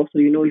law, so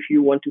if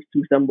you want to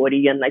sue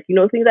somebody and like things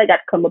like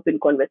that come up in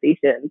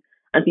conversation,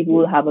 and people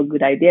will have a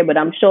good idea. But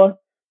I'm sure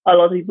a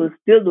lot of people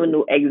still don't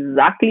know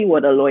exactly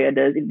what a lawyer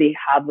does if they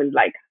haven't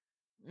like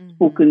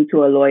spoken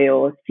to a lawyer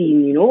or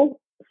seen,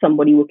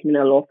 somebody working in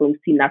a law firm,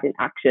 seen that in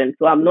action.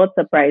 So I'm not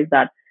surprised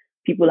that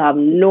people have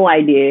no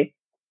idea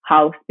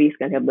how space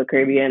can help the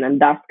Caribbean. And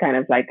that's kind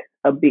of like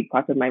a big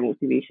part of my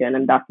motivation.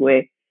 And that's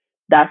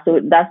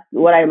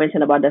what I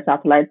mentioned about the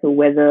satellites, so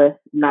weather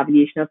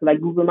navigation, so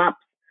like Google Maps.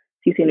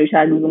 CC Lucia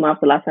had Google Maps.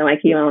 The last time I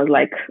came, I was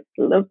like,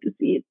 love to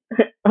see it.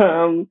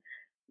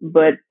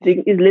 But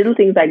it's little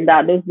things like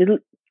that, those little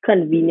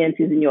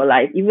conveniences in your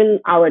life, even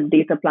our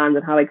data plans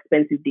and how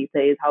expensive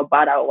data is, how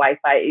bad our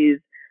Wi-Fi is,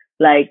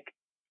 like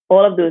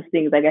all of those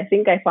things. Like I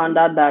think I found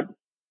out that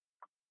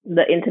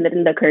the internet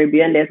in the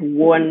Caribbean, there's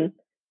one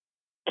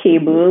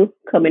cable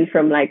coming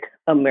from like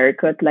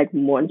America to like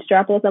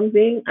Montserrat or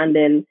something, and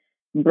then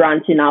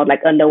branching out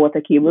like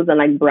underwater cables and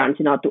like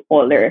branching out to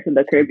all the rest of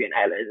the Caribbean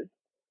islands.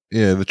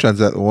 Yeah, the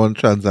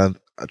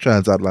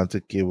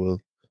transatlantic cable.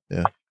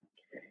 Yeah.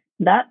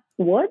 That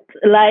what?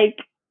 Like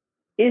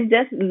it's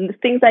just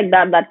things like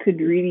that could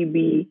really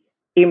be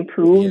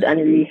improved and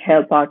really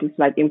help out with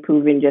like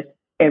improving just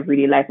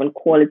everyday life and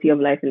quality of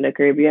life in the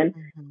Caribbean.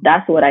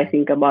 That's what I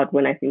think about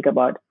when I think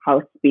about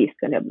how space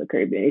can help the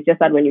Caribbean. It's just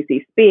that when you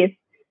say space,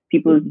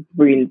 people's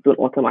brains don't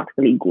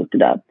automatically go to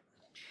that.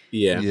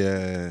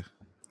 Yeah.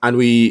 And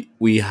we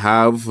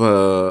have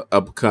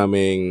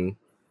upcoming,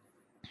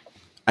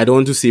 I don't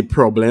want to say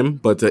problem,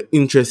 but an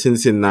interesting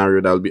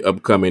scenario that'll be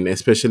upcoming,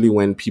 especially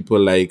when people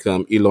like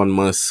Elon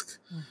Musk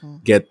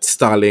get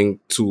Starlink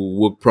to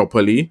work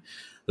properly.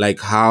 Like,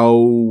 how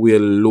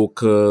will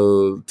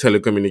local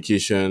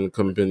telecommunication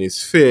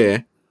companies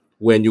fare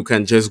when you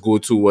can just go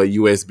to a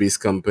US-based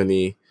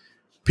company,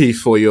 pay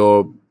for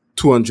your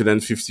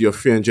 250 or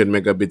 300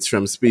 megabits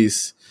from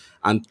space,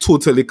 and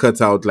totally cut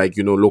out like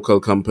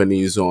local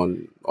companies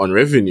on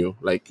revenue,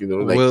 like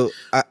Well,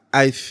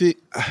 I think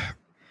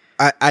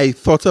I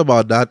thought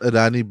about that,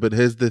 Adani, but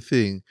here's the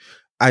thing.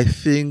 I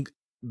think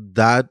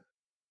that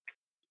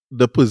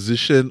the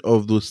position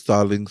of those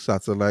Starlink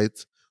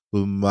satellites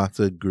will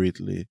matter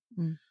greatly.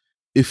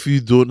 If you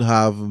don't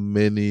have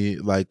many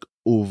like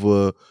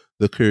over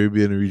the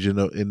Caribbean region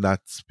or in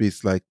that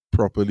space like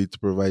properly to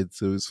provide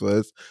service for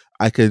us,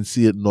 I can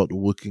see it not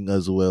working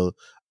as well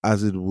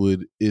as it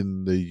would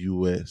in the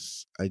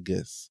US, I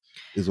guess,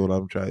 is what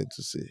I'm trying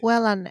to say.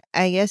 Well, and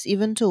I guess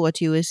even to what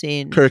you were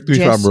saying, Correct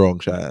me if I'm wrong,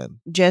 Cheyenne.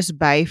 just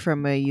buy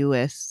from a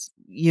US.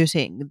 You're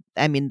saying,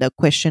 I mean, the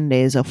question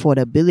there is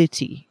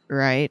affordability,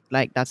 right?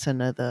 Like that's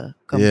another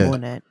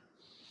component.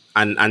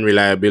 And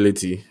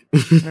reliability.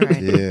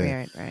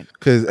 Right.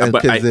 Because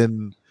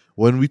then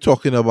when we're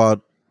talking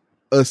about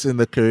us in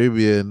the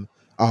Caribbean,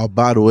 our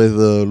bad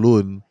weather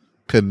alone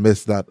can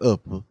mess that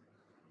up.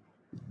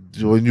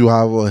 When you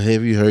have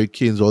heavy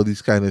hurricanes, all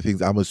these kind of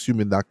things, I'm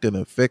assuming that can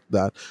affect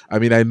that. I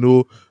mean, I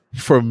know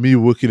from me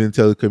working in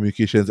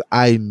telecommunications,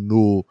 I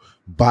know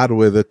bad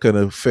weather can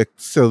affect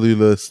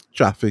cellular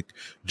traffic,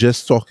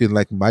 just talking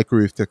like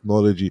microwave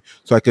technology.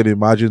 So I can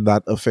imagine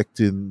that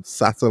affecting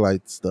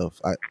satellite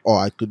stuff.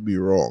 I could be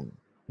wrong.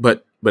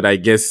 But I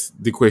guess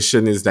the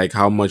question is like,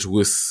 how much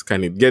worse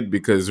can it get?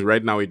 Because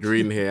right now it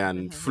rain here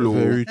and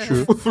flow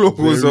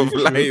goes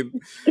offline.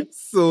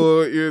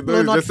 So it's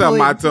just a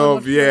matter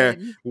of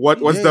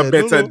what's the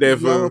better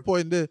devil.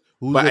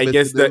 But I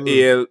guess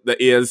the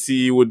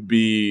ALC would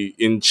be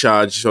in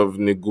charge of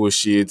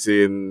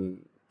negotiating,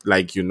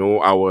 like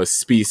our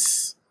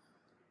space.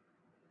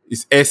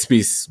 It's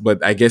airspace,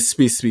 but I guess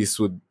space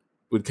would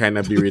kind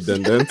of be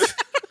redundant.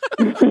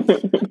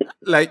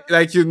 like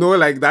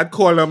that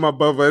column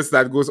above us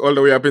that goes all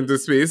the way up into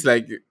space.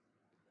 Like,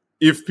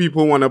 if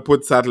people want to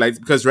put satellites,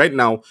 because right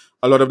now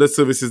a lot of the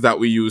services that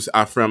we use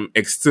are from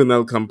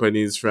external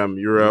companies from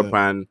Europe,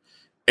 and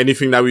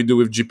anything that we do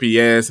with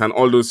GPS and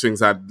all those things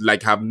that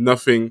like have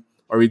nothing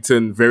or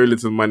return very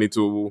little money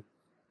to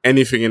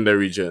anything in the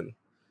region.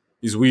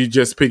 Is we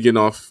just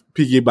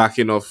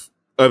piggybacking off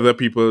other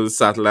people's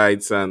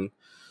satellites. And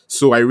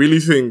so I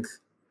really think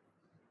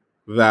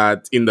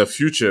that in the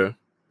future,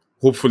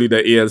 hopefully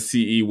the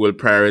ALCE will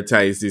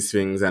prioritize these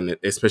things, and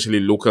especially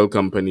local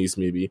companies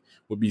maybe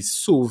would be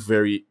so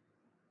very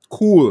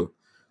cool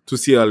to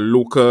see a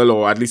local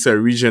or at least a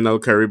regional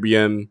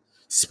Caribbean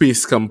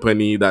space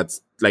company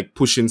that's like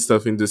pushing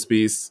stuff into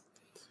space,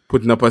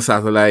 putting up a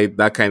satellite,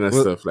 that kind of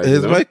stuff. Like,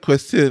 here's my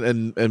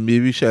question, and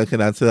maybe Shai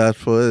can answer that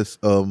for us.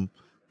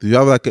 Do you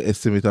have like an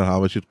estimate on how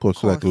much it costs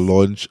to like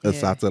launch a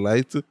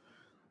satellite?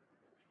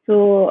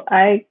 So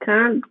I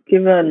can't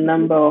give a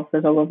number off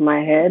the top of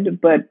my head,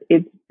 but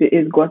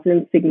it's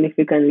gotten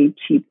significantly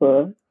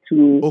cheaper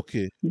to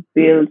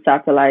build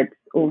satellites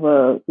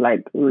over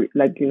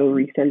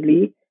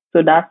recently.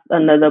 So that's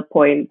another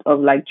point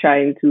of like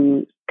trying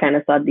to kind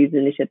of start these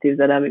initiatives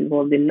that I'm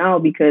involved in now,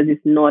 because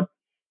it's not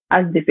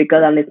as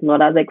difficult and it's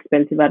not as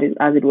expensive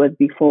as it was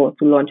before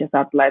to launch a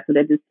satellite. So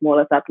there's this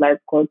smaller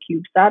satellites called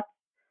CubeSat,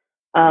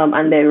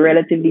 and they're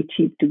relatively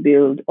cheap to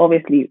build.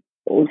 Obviously,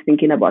 was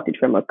thinking about it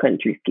from a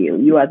country scale.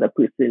 You as a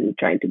person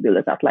trying to build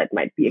a satellite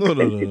might be No, no,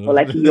 expensive no, for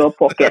like no. your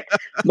pocket.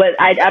 But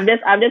I'm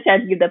just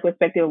trying to give the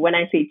perspective when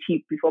I say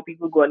cheap before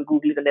people go and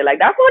Google it and they're like,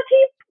 that's not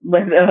cheap.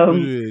 But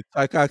Wait,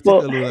 I can't take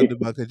but a loan at the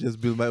bank and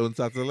just build my own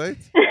satellite.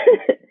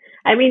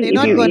 I mean They're if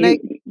not you, gonna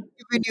you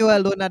give you a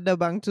loan at the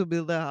bank to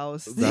build a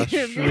house. That's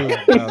You know?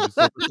 true. Now,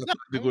 so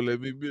they go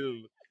let me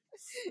build.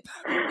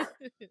 Because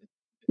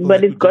I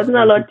but it's could just gotten a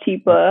build lot it.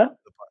 cheaper.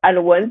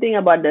 And one thing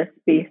about the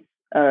space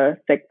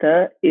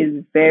sector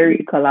is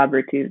very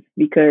collaborative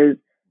because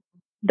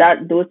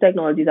that those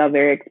technologies are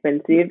very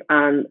expensive,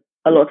 and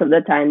a lot of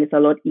the time it's a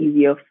lot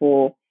easier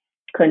for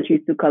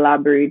countries to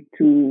collaborate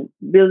to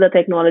build the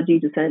technology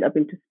to send it up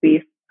into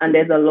space. And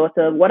there's a lot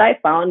of what I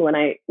found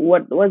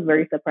what was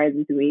very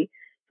surprising to me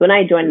when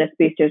I joined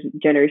the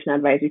Generation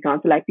Advisory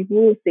Council. Like people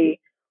will say,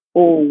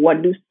 "Oh, what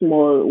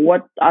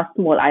are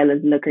small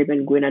islands in the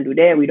Caribbean going to do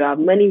there? We don't have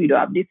money, we don't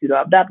have this, we don't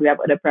have that, we have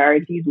other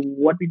priorities.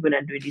 What we going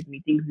to do in these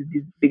meetings with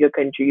these bigger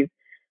countries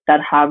that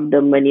have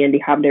the money and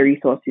they have the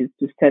resources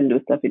to send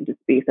those stuff into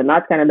space?" And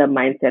that's kind of the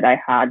mindset I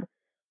had.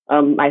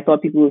 I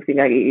thought people would think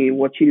like, hey,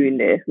 what you doing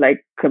there?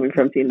 Like coming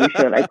from St.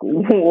 Lucia, like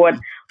what?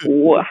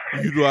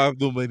 You don't have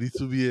no money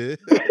to be here.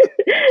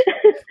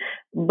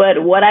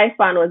 But what I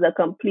found was a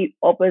complete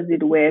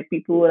opposite where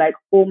people were like,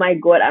 oh my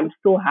God, I'm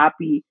so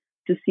happy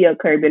to see a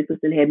Caribbean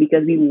person here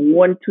because we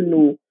want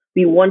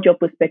your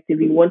perspective.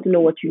 We want to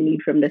know what you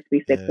need from the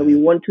space sector. We Yeah.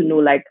 want to know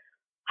like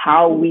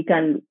how we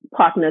can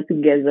partner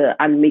together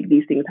and make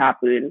these things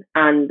happen.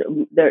 And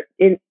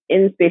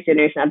in Space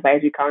Generation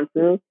Advisory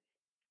Council,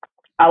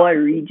 our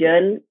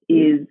region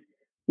is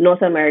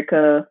North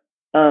America,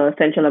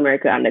 Central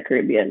America, and the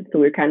Caribbean. So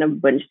we're kind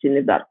of bunched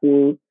in that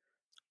whole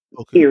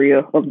Okay.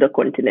 area of the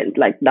continent.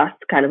 Like that's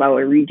kind of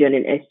our region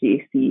in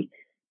SJC.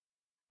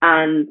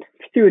 And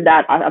through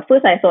that, at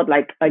first I thought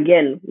like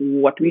again,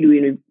 what we do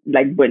in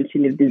like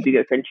bunching in these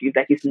bigger countries,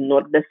 like it's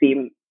not the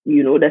same,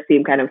 the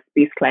same kind of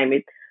space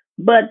climate.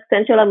 But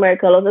Central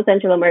America, a lot of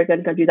Central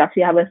American countries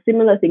actually have a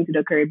similar thing to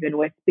the Caribbean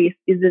where space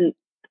isn't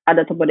at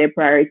the top of their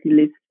priority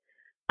list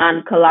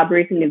and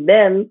collaborating with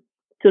them.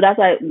 So that's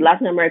why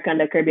Latin America and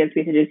the Caribbean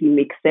Space Agency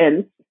makes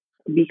sense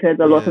because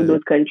a lot of Yeah.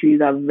 those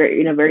countries are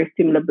very in a very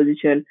similar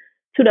position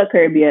to the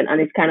Caribbean, and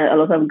it's kind of a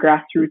lot of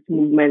grassroots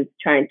movements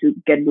trying to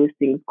get those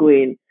things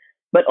going.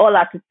 But all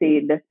that to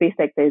say, the space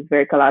sector is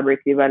very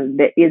collaborative, and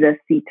there is a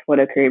seat for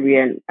the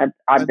Caribbean at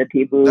the And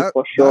table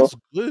for sure. that's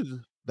good.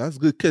 That's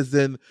good because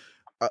then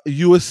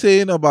you were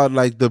saying about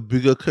like the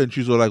bigger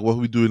countries or like what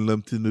we do in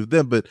lumped in with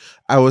them, but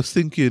I was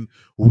thinking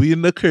we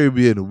in the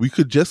Caribbean we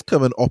could just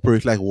come and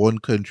operate like one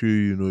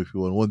country, if you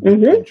want one big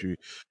Hmm. country,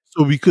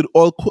 so we could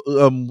all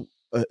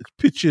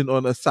pitch in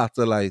on a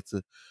satellite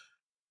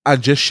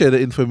and just share the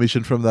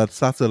information from that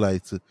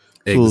satellite. So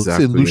St.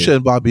 Exactly. Lucia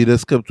and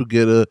Barbados come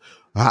together,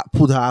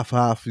 put half,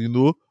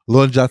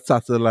 launch that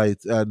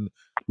satellite, and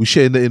we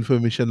share the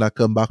information that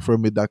come back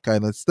from it, that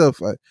kind of stuff.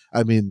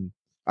 I mean,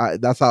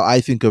 that's how I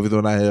think of it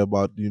when I hear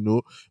about,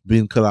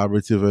 being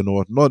collaborative and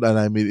whatnot. And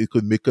I mean, it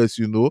could make us,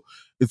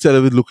 instead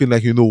of it looking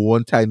like,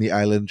 one tiny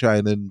island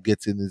trying and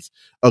get in, is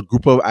a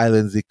group of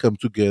islands, they come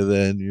together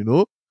and,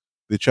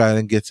 they try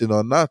and get in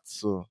on that.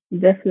 So,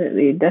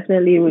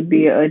 Definitely would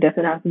be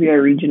definitely has to be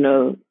a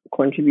regional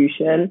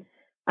contribution,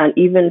 and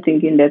even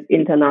thinking there's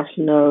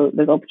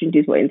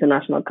opportunities for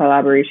international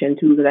collaboration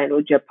too. Because I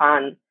know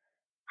Japan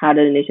had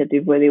an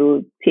initiative where they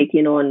were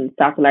taking on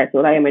satellites. So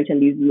like I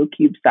mentioned, these little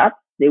CubeSats,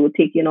 they were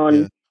taking yeah.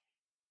 on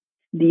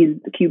these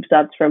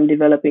CubeSats from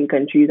developing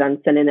countries and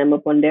sending them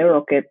up on their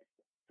rockets.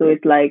 So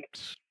it's like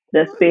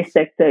the space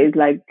sector is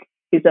like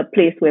is a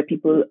place where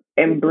people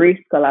embrace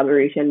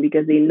collaboration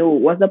because they know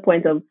what's the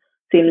point of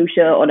St.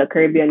 Lucia or the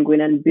Caribbean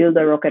going and build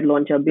a rocket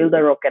launcher, build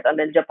a rocket, and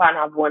then Japan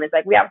have one. It's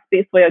like we have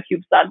space for your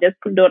CubeSat, just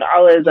put down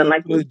ours and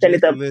like we'll send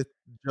it Just up. let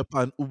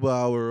Japan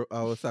Uber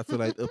our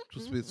satellite up to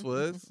space for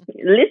us.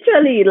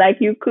 Literally, like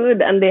you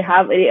could, and they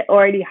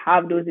already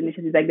have those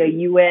initiatives, like the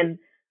UN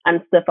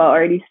and stuff are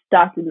already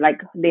starting.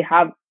 Like they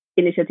have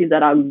initiatives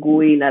that are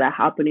going that are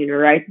happening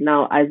right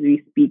now as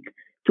we speak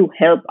to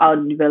help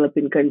out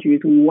developing countries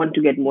who want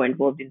to get more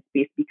involved in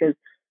space because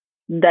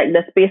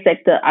the space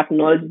sector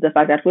acknowledges the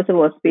fact that first of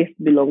all, space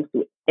belongs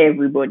to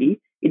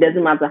everybody. It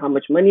doesn't matter how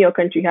much money your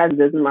country has, it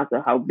doesn't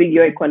matter how big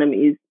your economy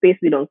is, space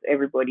belongs to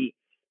everybody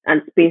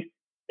and space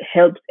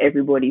helps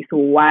everybody. So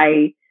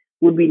why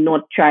would we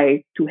not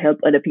try to help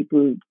other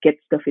people get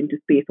stuff into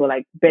space or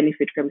like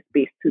benefit from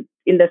space?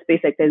 In the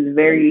space sector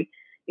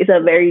it's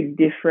a very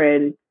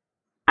different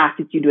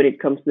attitude when it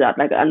comes to that.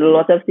 Like and a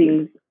lot of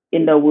things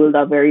in the world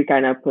are very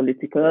kind of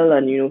political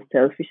and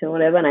selfish and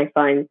whatever. And I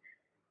find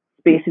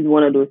space is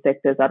one of those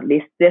sectors at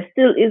least. There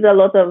still is a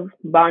lot of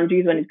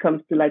boundaries when it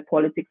comes to like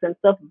politics and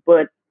stuff,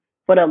 but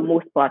for the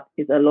most part,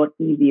 it's a lot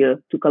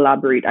easier to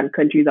collaborate and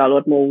countries are a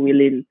lot more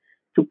willing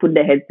to put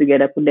their heads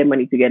together, put their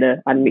money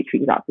together and make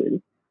things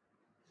happen.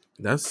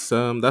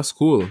 That's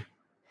cool.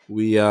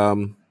 We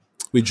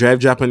drive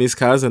Japanese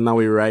cars and now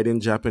we ride in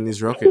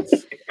Japanese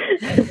rockets.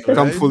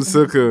 Come Right? full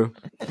circle.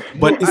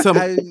 But No,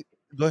 I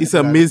go it's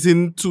ahead, Brad.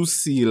 amazing to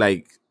see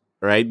like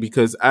right?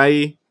 Because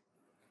I'm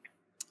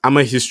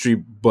a history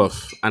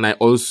buff and I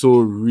also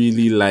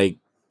really like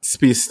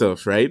space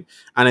stuff, right?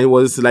 And I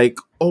was like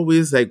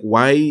always like,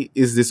 why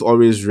is this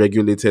always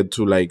regulated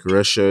to like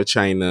Russia,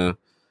 China,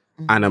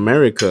 and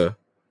America?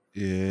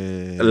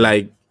 Yeah.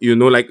 Like,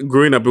 like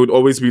growing up, it would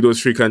always be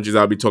those three countries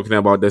I'll be talking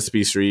about, the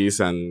space race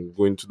and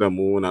going to the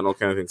moon and all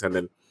kind of things. And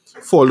then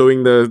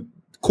following the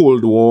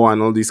Cold War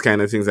and all these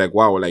kind of things, like,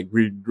 wow, like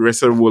the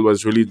rest of the world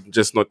was really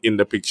just not in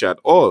the picture at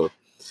all.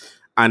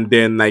 And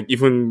then like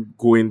even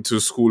going to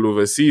school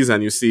overseas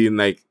and you see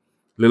like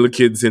little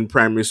kids in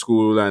primary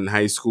school and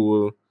high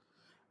school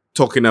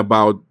talking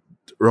about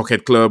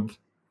Rocket Club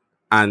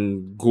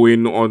and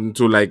going on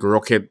to like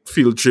rocket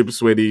field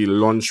trips where they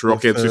launch Your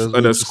rockets with fellas other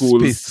went to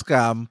schools. space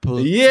camp.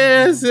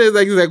 Yes, yes,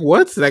 like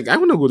what? Like I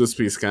want to go to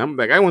space camp.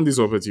 Like I want these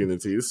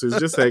opportunities. So it's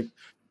just like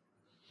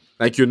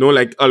like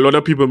a lot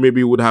of people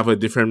maybe would have a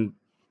different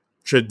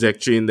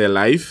trajectory in their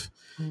life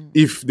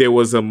if there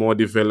was a more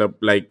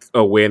developed like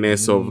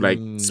awareness of like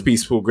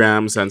space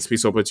programs and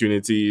space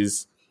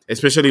opportunities,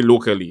 especially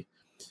locally.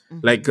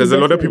 Like because a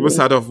lot of people Definitely.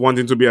 start off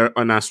wanting to be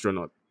an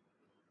astronaut.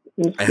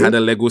 It's I had true.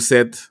 a Lego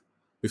set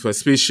with a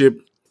spaceship,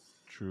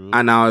 True.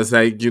 and I was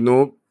like,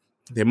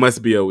 there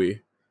must be a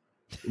way.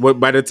 But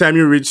by the time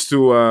you reach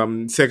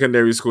to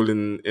secondary school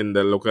in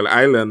the local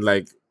island,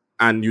 like,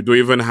 and you don't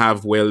even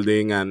have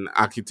welding and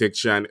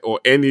architecture or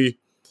any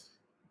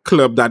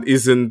club that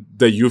isn't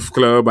the youth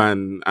club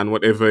and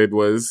whatever it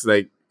was,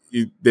 like,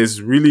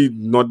 there's really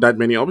not that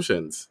many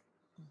options.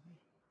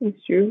 It's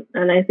true.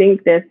 And I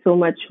think there's so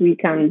much we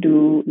can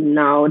do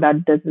now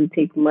that doesn't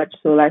take much.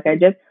 So like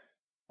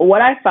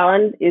what I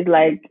found is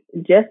like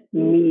just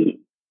me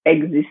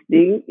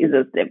existing is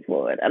a step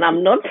forward. And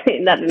I'm not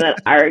saying that in an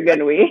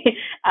arrogant way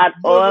at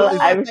No, all. but it's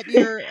No, I'm but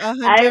you're a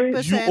hundred I'm you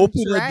percent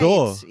open a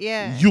door. right.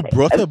 Yeah. You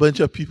brought a bunch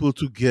of people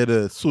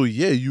together. So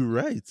yeah, you're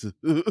right.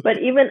 but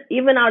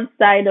even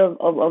outside of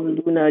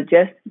Luna,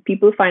 just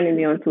people finding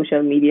me on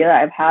social media,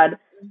 I've had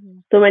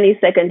so many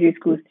secondary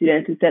school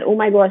students who said, "Oh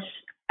my gosh,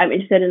 I'm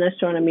interested in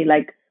astronomy.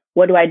 Like,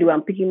 what do I do?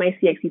 I'm picking my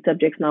CXC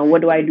subjects now.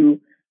 What do I do?"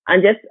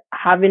 And just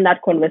having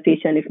that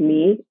conversation with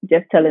me,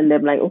 just telling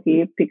them like,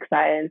 "Okay, pick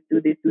science,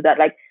 do this, do that."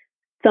 Like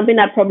something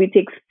that probably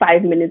takes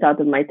 5 minutes out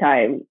of my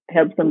time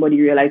helps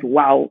somebody realize,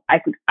 "Wow, I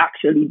could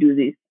actually do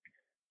this."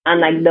 And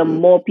like the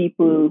more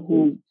people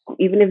who,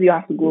 even if you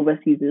have to go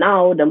overseas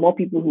now, the more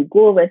people who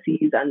go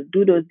overseas and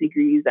do those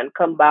degrees and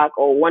come back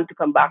or want to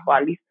come back or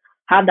at least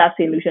have that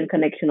St. Lucian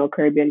connection or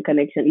Caribbean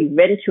connection,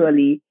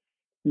 eventually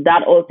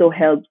that also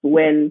helps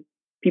when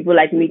people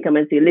like me come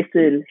and say,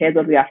 listen, here's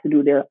what we have to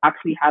do. They'll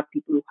actually have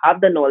people who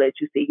have the knowledge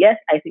to say, yes,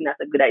 I think that's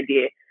a good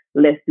idea.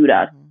 Let's do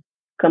that.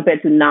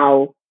 Compared to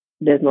now,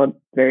 there's not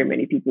very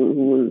many people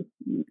who will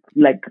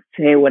like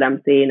say what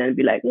I'm saying and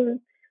be like,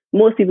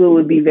 most people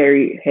would be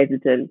very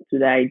hesitant to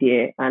the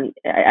idea. And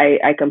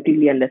I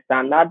completely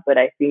understand that. But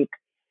I think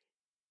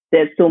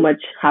there's so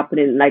much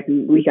happening like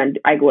we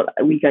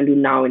can do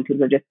now in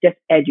terms of just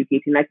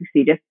educating, like you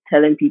say, just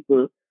telling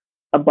people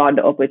about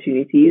the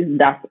opportunities.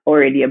 That's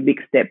already a big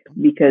step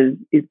because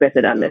it's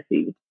better than Yep.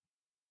 nothing.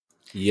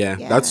 Yeah,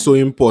 that's Yeah. so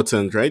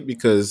important, right?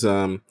 Because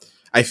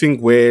I think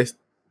where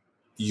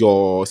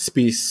your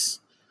space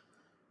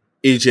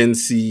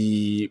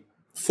agency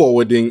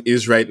forwarding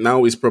is right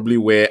now is probably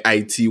where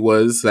IT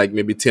was like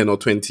maybe 10 or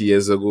 20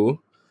 years ago.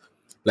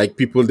 Like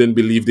people didn't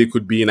believe they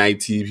could be in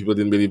IT, people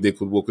didn't believe they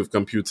could work with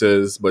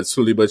computers, but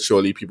slowly but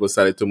surely people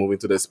started to move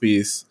into the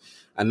space.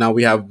 And now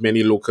we have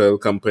many local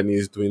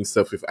companies doing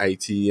stuff with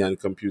IT and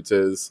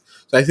computers.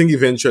 So I think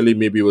eventually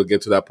maybe we'll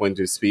get to that point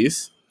with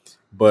space.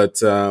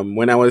 But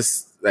when I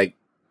was like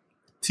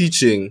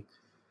teaching,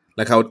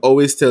 like I would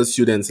always tell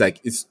students like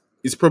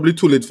it's probably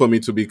too late for me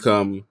to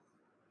become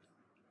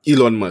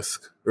Elon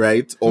Musk,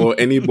 right? Or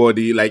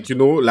anybody like,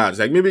 large.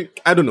 Like maybe,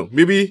 I don't know,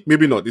 maybe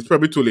not. It's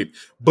probably too late.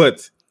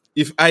 But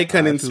if I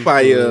can I feel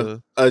inspire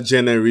so. a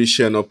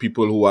generation of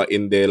people who are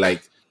in their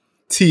like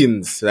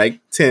teens, like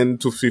 10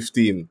 to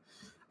 15,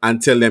 and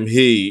tell them,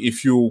 hey,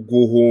 if you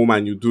go home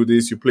and you do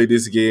this, you play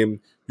this game,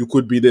 you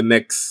could be the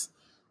next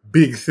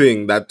big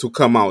thing that to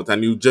come out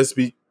and you just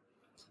be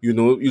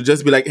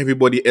like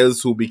everybody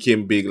else who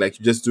became big. Like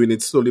you're just doing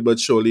it slowly but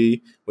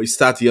surely. Or you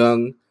start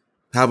young,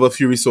 have a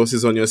few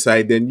resources on your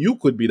side, then you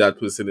could be that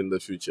person in the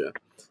future.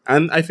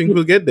 And I think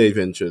we'll get there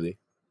eventually.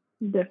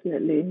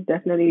 Definitely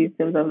in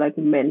terms of like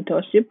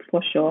mentorship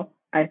for sure.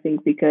 I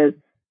think because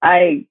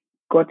I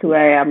got to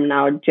where I am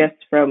now just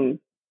from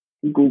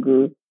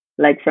Google.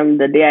 Like from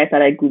the day I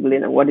started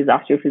Googling what is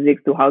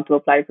astrophysics to how to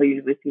apply for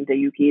university in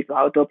the UK to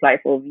how to apply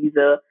for a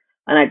visa.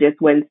 And I just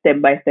went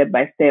step by step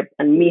by step.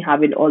 And me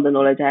having all the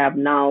knowledge I have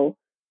now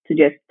to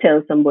just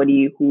tell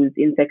somebody who's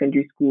in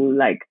secondary school,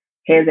 like,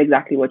 here's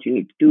exactly what you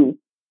need to do.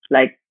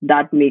 Like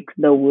that makes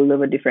the world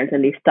of a difference.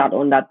 And they start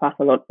on that path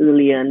a lot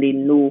earlier and they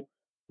know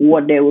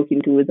what they're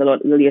working towards a lot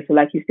earlier. So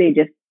like you say,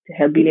 just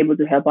being able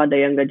to help out the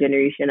younger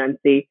generation and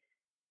say,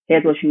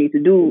 here's what you need to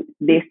do.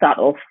 They start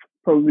off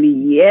probably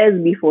years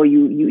before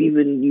you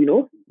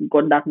even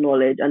got that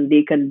knowledge, and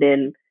they can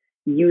then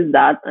use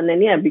that, and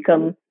then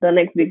become the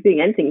next big thing.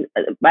 Anything.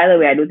 By the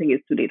way, I don't think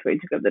it's too late for you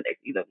to become the next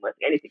Elon Musk.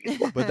 Anything is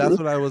But that's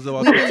possible. what I was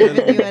about We to believe tell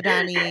in you, you.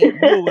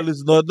 Adani. No, well,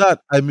 it's not that.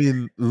 I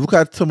mean, look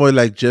at someone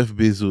like Jeff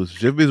Bezos.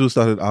 Jeff Bezos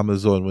started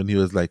Amazon when he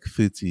was like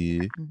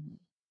 30. Mhm.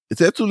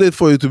 It's not too late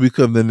for you to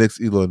become the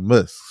next Elon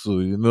Musk.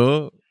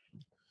 So,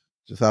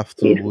 just have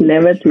to It's work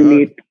never too extra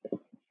hard.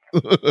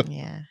 late.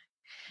 Yeah.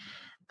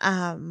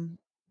 Um,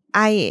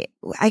 I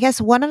I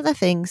guess one of the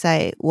things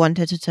I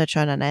wanted to touch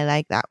on, and I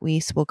like that we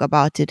spoke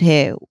about it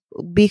here,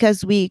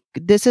 because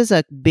this is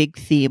a big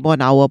theme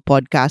on our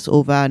podcast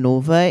over and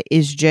over,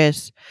 is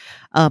just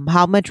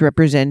how much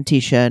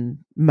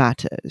representation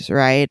matters,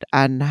 right?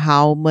 And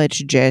how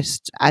much,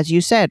 just as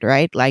you said,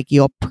 right, like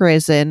your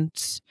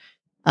presence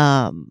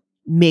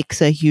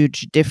makes a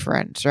huge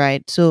difference,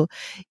 right? So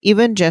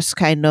even just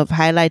kind of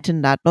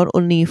highlighting that, not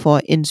only for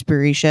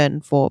inspiration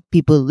for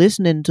people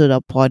listening to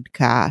the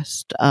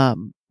podcast,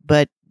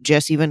 but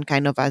just even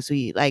kind of as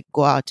we like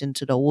go out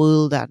into the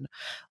world and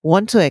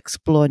want to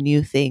explore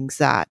new things,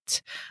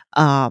 that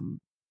um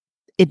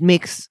it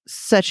makes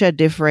such a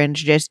difference,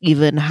 just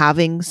even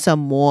having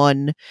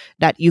someone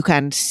that you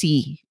can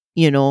see,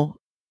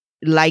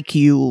 like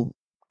you,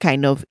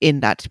 kind of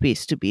in that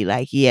space, to be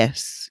like,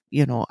 yes,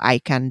 I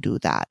can do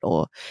that,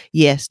 or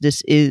yes,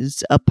 this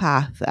is a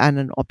path and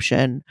an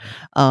option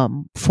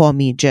for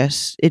me.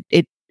 Just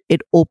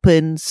it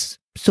opens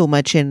so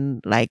much in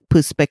like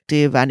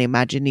perspective and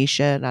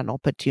imagination and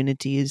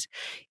opportunities,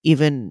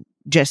 even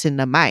just in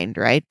the mind,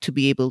 right, to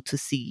be able to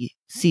see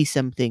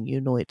something,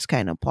 it's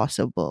kind of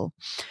possible.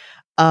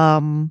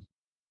 um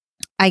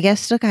I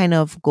guess to kind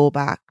of go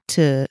back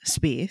to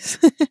space,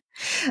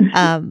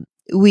 um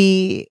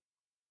we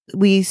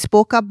we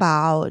spoke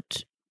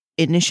about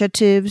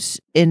initiatives,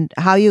 in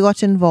how you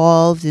got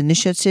involved,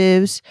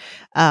 initiatives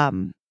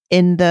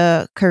in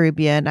the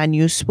Caribbean, and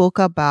you spoke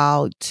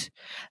about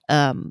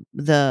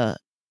the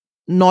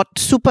not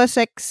super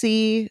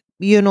sexy,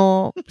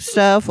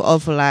 stuff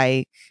of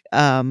like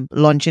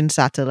launching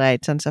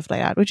satellites and stuff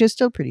like that, which is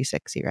still pretty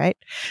sexy, right?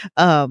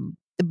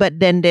 But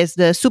then there's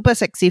the super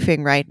sexy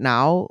thing right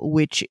now,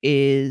 which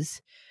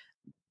is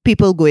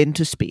people going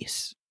to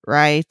space,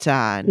 right?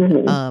 And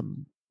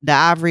Hmm. the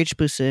average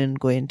person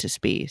going to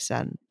space,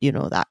 and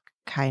that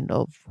kind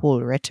of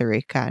whole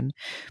rhetoric, and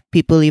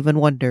people even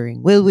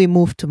wondering, will we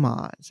move to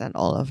Mars and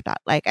all of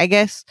that. Like, I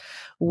guess,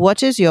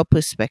 what is your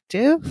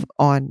perspective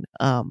on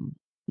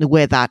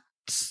where that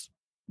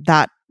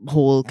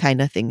whole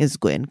kind of thing is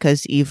going?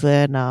 Because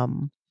even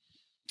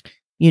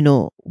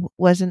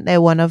wasn't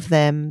there one of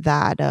them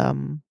that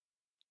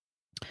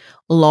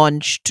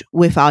launched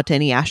without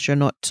any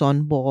astronauts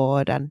on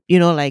board, and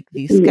like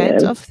these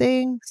kinds Yeah. of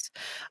things.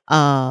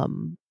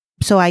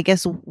 So I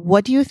guess,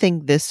 what do you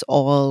think this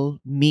all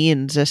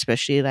means,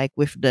 especially like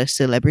with the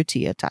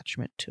celebrity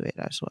attachment to it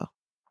as well?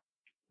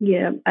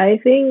 Yeah, I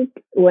think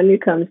when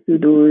it comes to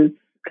those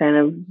kind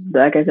of,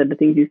 like I said, the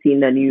things you see in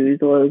the news,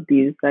 all of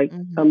these like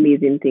Mm-hmm.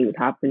 amazing things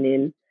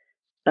happening,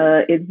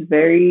 it's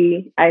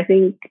very, I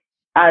think,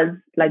 as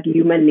like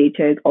human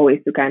nature is always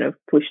to kind of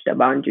push the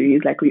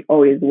boundaries. Like we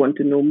always want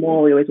to know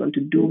more, we always want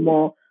to do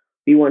more,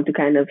 we want to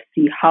kind of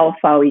see how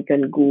far we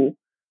can go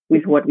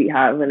with what we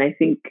have. And I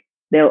think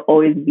there'll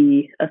always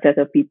be a set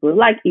of people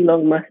like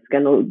Elon Musk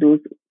and all those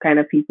kind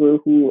of people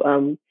who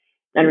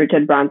and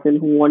Richard Branson,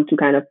 who want to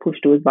kind of push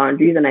those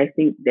boundaries. And I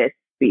think there's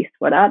space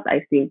for that.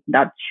 I think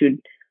that should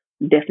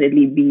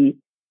definitely be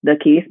the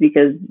case,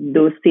 because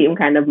those same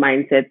kind of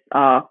mindsets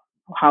are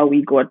how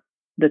we got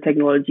the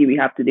technology we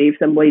have today. If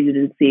somebody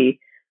didn't say,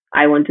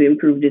 I want to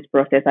improve this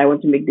process, I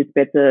want to make this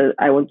better,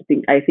 I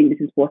think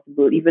this is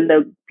possible. Even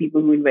the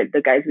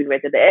guys who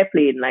invented the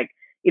airplane, like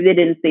if they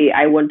didn't say,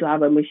 I want to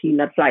have a machine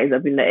that flies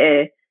up in the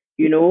air,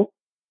 you know,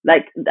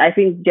 like I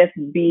think just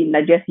being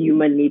like just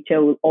human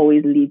nature will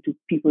always lead to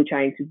people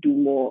trying to do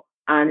more.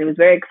 And it was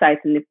very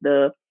exciting if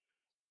the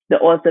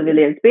all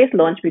civilian space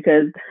launch,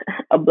 because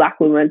a black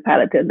woman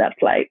piloted that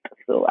flight.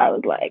 So I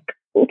was like,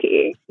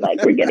 okay,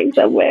 like we're getting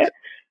somewhere.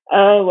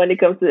 When it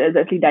comes to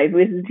exactly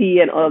diversity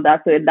and all of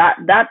that. So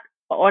that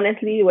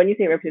honestly, when you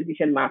say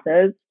representation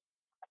matters,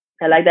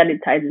 I like that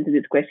it ties into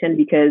this question,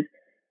 because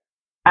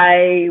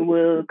I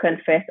will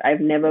confess I've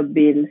never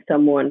been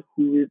someone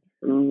who's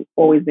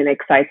always been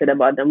excited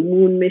about the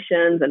moon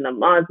missions and the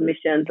Mars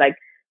missions. Like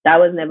that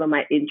was never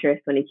my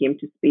interest when it came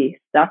to space.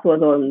 That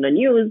was on the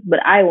news,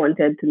 but I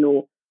wanted to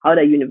know how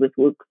the universe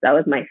works. That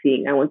was my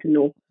thing. I want to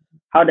know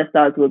how the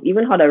stars work,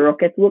 even how the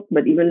rockets work.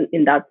 But even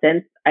in that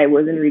sense, I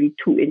wasn't really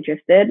too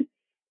interested.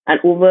 And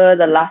over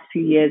the last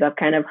few years, I've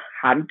kind of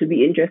had to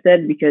be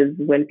interested, because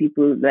when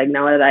people like,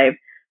 now that I've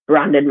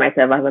branded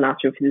myself as an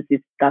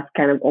astrophysicist, that's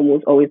kind of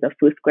almost always the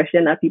first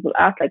question that people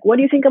ask, like, what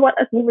do you think about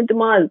us moving to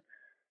Mars?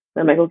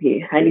 And I'm like,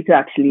 okay, I need to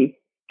actually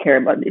care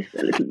about this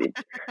a little bit.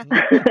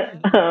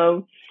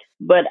 um,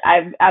 but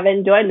I've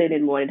enjoyed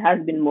learning more. It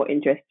has been more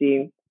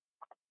interesting.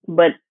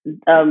 But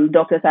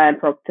Dr. Sian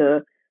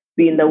Proctor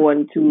being the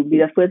one to be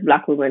the first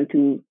black woman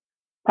to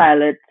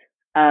pilot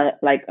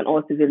like an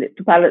all civilian,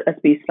 to pilot a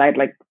space flight,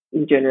 like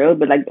in general,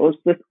 but like also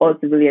all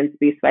civilian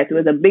space flight. It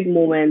was a big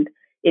moment.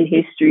 in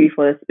history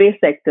for the space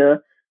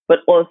sector, but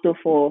also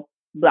for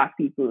Black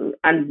people.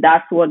 And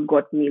that's what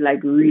got me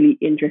like really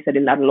interested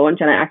in that launch.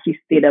 And I actually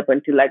stayed up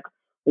until like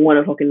 1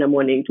 o'clock in the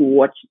morning to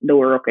watch the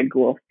rocket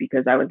go off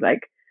because I was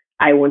like,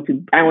 I want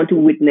to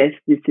witness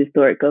this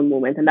historical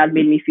moment. And that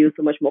made me feel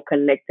so much more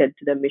connected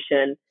to the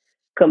mission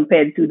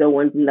compared to the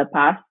ones in the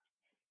past.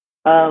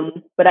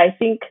 But I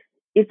think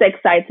it's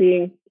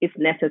exciting, it's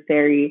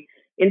necessary.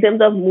 In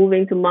terms of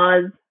moving to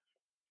Mars,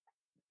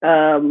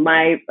 I'm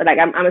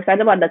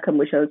excited about the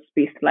commercial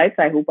space flights.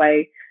 I hope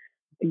I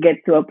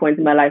get to a point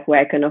in my life where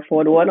I can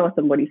afford one or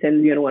somebody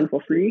sends me on one for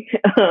free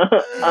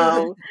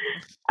um,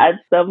 at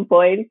some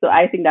point. So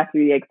I think that's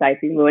really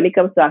exciting. But when it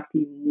comes to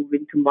actually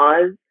moving to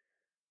Mars,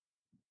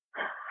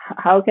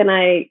 how can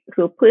I?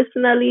 So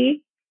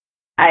personally,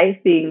 I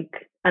think,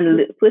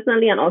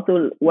 personally, and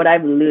also what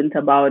I've learned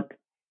about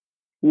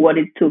what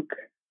it took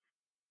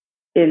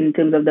in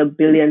terms of the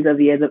billions of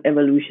years of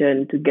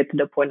evolution to get to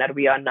the point that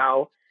we are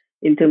now,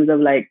 in terms of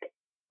like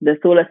the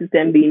solar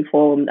system being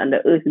formed and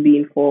the earth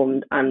being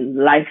formed and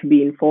life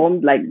being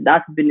formed, like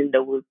that's been in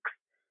the works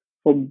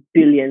for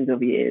billions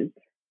of years.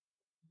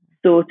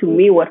 So to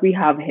me, what we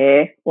have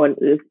here on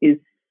earth is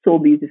so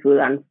beautiful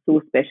and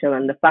so special.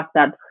 And the fact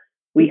that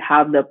we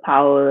have the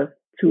power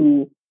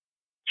to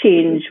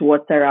change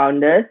what's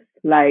around us,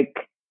 like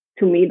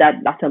to me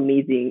that's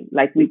amazing.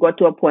 Like we got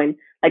to a point,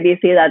 like they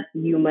say that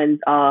humans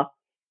are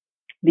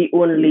the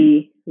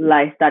only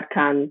life that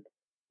can,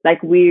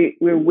 like we're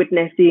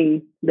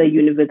witnessing the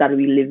universe that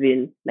we live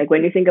in. Like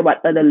when you think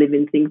about other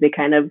living things,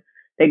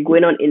 they're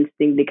going on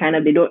instinct. They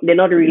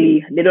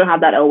don't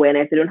have that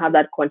awareness. They don't have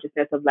that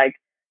consciousness of like,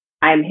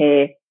 I'm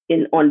here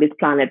in on this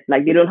planet.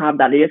 Like they don't have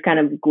that. They just kind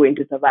of going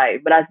to survive.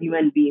 But as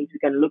human beings, we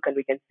can look and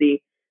we can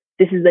say,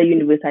 this is the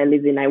universe I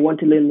live in. I want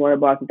to learn more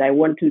about it. I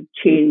want to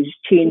change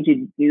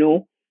it, you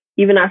know?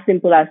 Even as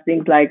simple as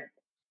things like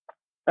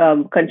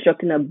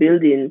constructing a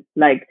building,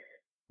 like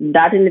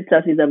that in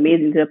itself is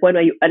amazing to the point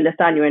where you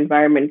understand your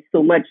environment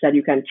so much that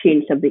you can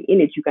change something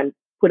in it. You can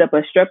put up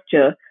a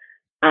structure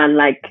and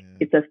like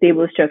it's a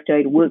stable structure.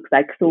 It works.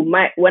 Like so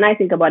when I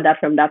think about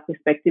that from that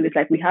perspective, it's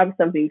like we have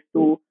something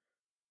so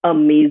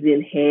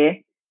amazing here.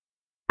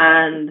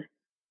 And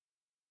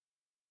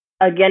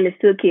again, it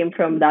still came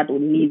from that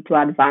need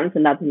to advance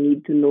and that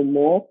need to know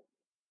more.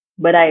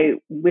 But I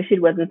wish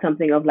it wasn't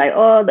something of like,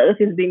 oh, the earth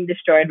is being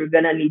destroyed. We're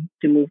going to need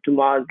to move to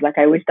Mars. Like,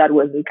 I wish that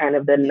wasn't kind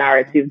of the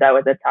narrative that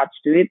was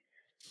attached to it.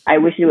 I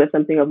wish it was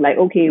something of like,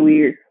 okay,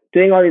 we're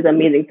doing all this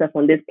amazing stuff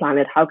on this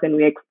planet. How can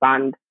we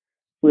expand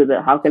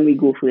further? How can we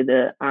go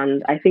further?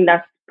 And I think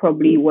that's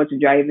probably what's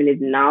driving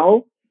it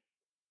now.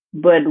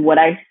 But what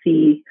I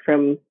see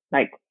from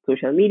like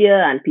social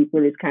media and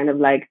people is kind of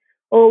like,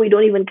 oh, we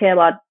don't even care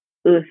about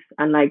Earth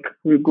and like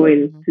we're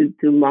going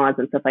to Mars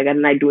and stuff like that.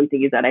 And I don't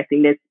think it's that. I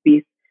think there's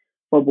space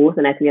for both.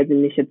 And I think there's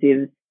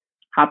initiatives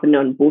happening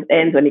on both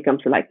ends when it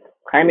comes to like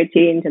climate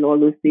change and all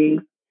those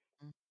things.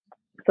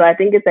 So I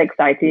think it's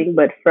exciting,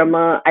 but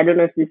I don't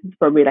know if this is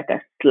probably like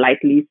a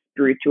slightly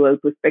spiritual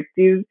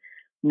perspective,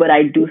 but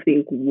I do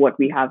think what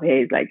we have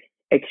here is like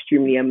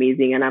extremely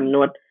amazing. And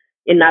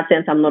in that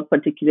sense, I'm not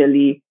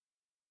particularly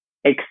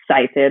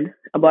excited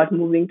about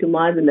moving to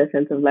Mars in the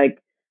sense of like,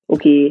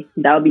 okay,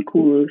 that would be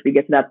cool if we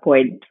get to that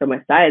point from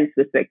a science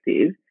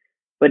perspective,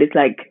 but it's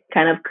like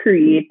kind of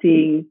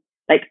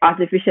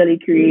artificially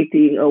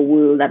creating a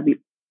world that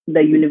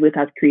the universe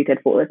has created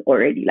for us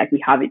already. Like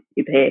we have it's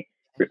here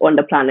on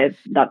the planet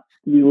that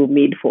we were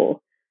made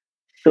for.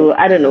 So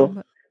I don't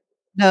know.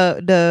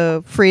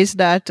 The phrase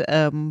that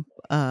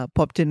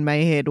popped in my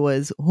head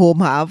was home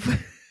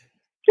have.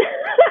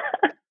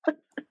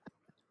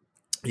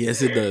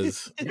 Yes, it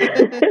does.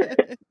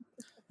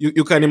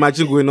 You can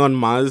imagine going on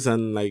Mars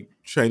and like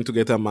trying to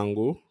get a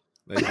mango,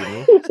 like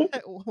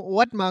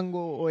what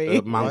mango?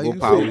 Mango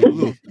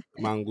Pauli,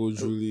 Mango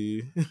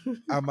Julie.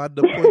 I'm at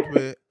the point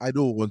where I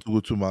don't want to go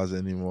to Mars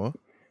anymore.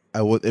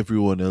 I want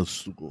everyone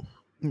else to go.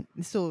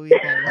 So you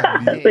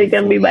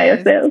can be by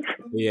yourself.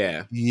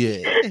 Yeah.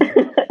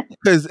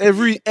 Because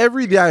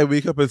every day I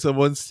wake up and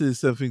someone says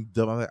something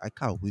dumb, I'm like, I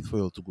can't wait for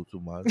you to go to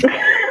Mars.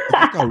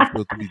 I can't wait for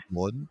you to be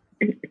gone.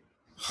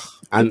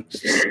 And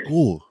just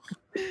go.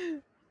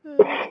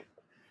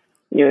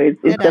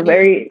 It's a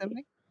very.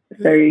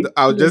 Sorry.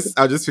 I'll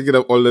just figure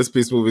out all the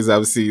space movies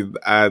I've seen.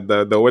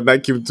 The one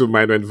that came to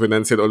mind when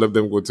Vernon said all of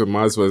them go to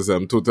Mars was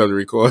Total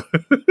Recall.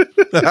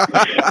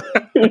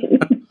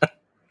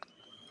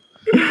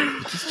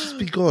 just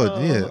be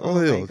gone, yeah.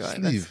 Oh God,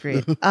 that's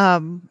great.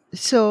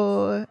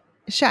 So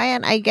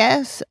Cheyenne, I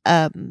guess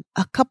a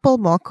couple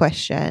more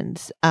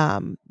questions.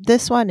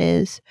 This one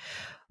is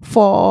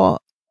for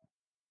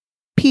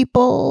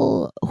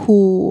people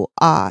who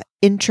are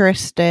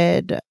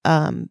interested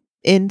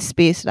in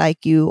space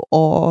like you,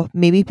 or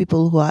maybe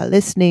people who are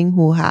listening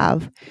who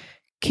have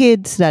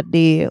kids that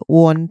they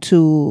want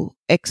to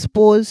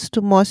expose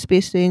to more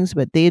space things,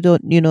 but they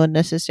don't,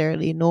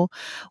 necessarily know.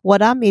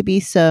 What are maybe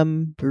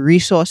some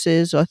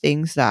resources or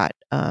things that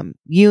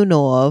you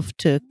know of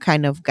to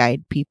kind of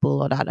guide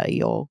people, or that are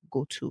your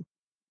go-to?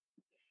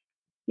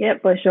 Yeah,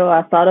 for sure.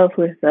 I'll start off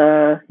with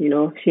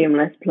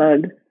shameless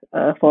plug.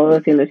 Follow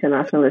us in the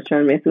International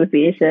Astronomy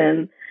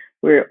Association.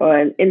 We're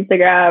on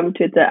Instagram,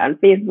 Twitter, and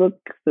Facebook.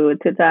 So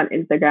Twitter and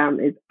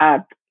Instagram is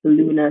at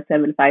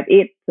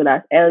Luna758. So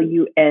that's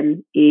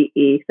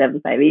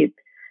LUNAA758.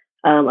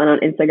 And on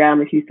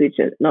Instagram, if you search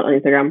it, not on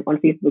Instagram, on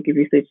Facebook, if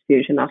you search the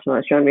International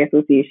Astronomy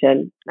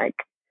Association, like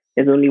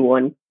there's only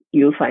one,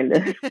 you'll find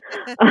us.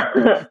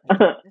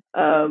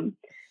 um,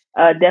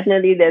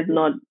 Definitely, there's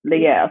not,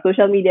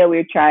 social media,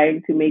 we're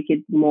trying to make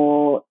it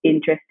more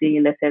interesting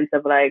in the sense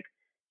of like,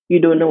 you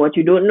don't know what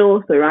you don't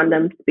know, so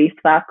random space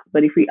facts.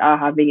 But if we are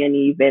having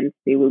any events,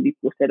 they will be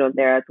posted on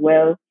there as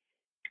well.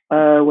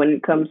 When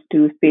it comes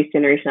to Space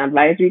Generation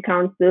Advisory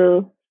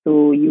Council,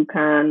 so you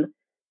can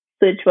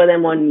search for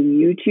them on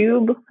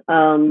YouTube.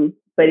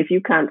 But if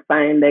you can't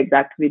find the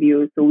exact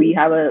videos, so we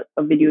have a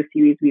video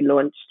series we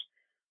launched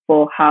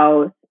for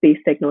how space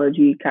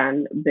technology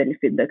can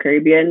benefit the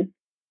Caribbean.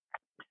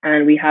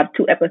 And we have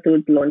 2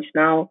 episodes launched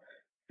now.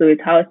 So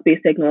it's how space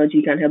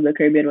technology can help the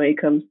Caribbean when it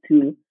comes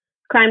to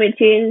climate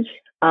change,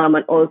 and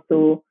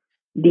also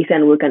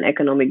decent work and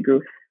economic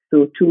growth.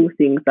 So 2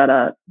 things that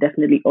are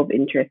definitely of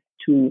interest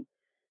to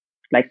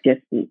like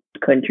just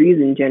countries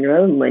in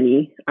general,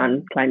 money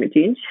and climate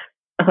change.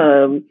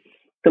 So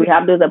we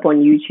have those up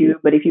on YouTube,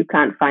 but if you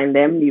can't find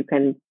them, you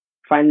can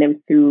find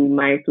them through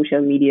my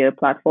social media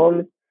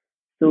platforms.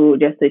 So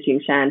just searching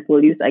Cheyenne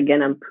Polius.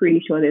 Again, I'm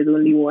pretty sure there's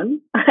only one.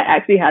 I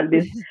actually had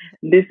this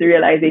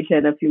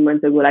realization a few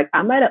months ago. Like,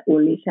 am I the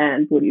only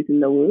Cheyenne Polius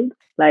in the world?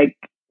 Like,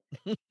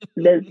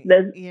 there's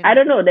I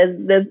don't know.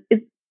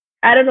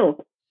 I don't know.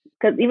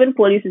 Because even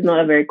Polius is not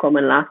a very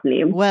common last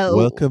name. Well,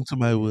 Welcome to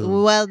my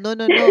world. Well,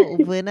 no.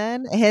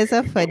 Vernon, here's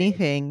a funny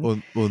thing.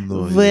 Oh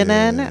no.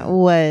 Vernon Yeah.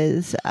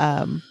 was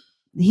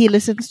he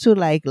listens to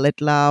like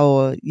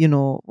Litla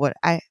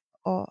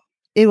or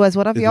it was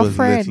one of It your was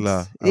friends.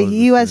 Litla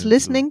He was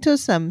listening to. listening to We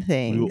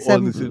something, were all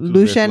some listening to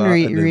Lucian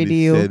Litla, and then they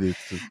radio, said it.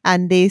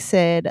 and they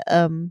said,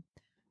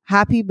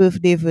 "Happy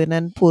birthday,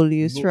 Vernon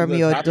Polius, No, from it was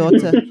your happy daughter,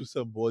 birthday to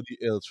somebody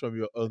else, from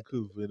your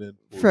uncle Vernon.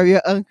 from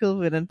your uncle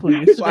Vernon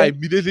Polius." So I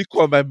immediately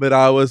called my mother.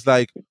 I was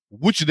like,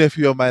 "Which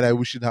nephew of mine I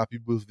wish him happy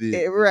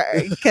birthday?"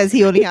 Right, because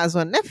he only has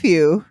one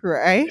nephew,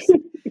 right?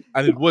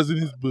 And it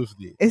wasn't his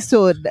birthday.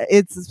 So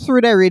it's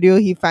through the radio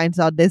he finds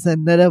out there's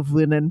another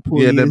Vernon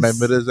Polius. Yeah, and then my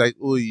mother's like,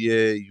 "Oh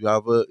yeah, you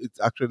have it's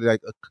actually like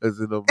a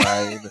cousin of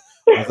mine."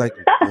 I was like,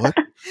 "What?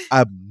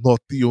 I'm not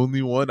the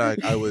only one." I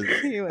was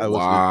He was, I was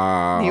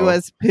Wow. he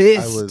was I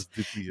pissed was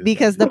deeply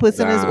because the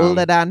person is Damn.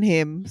 older than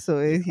him. So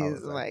he's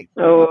was like,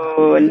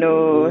 Oh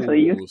no! So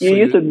you Oh, so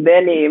used you- to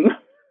their name.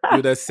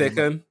 You're the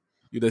second.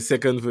 You're the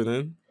second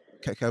Vernon.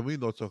 Can we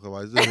not talk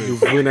about it? It's You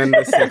Vernon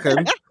the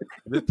second.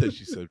 a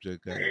touchy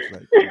subject, guys.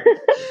 Like,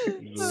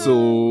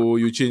 So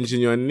you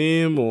changing your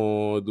name,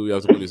 or do we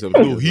have to call you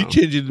something? no, else he now?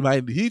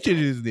 changed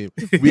his name.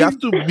 We have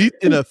to meet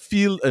in a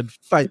field and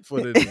fight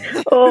for the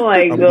name. Oh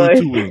my I'm going gosh!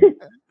 to win.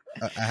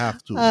 I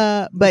have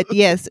to. but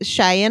yes,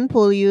 Cheyenne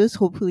Polius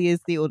hopefully is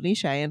the only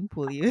Cheyenne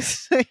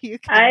Polius. You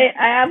can I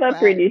have a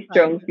pretty find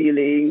strong him.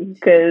 feeling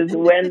because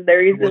when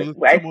there is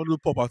Someone will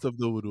pop out of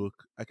the woodwork.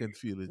 I can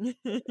feel it.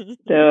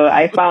 so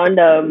I found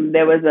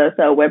there was a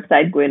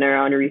website going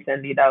around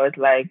recently that was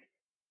like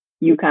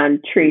you can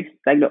trace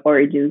like the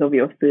origins of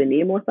your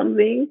surname or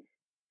something.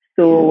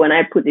 So when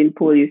I put in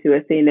Polius, you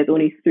were saying there's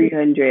only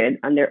 300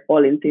 and they're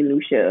all in St.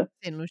 Lucia.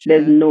 Saint Lucia.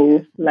 There's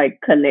no like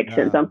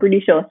connection. So Yeah. I'm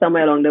pretty sure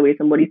somewhere along the way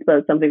somebody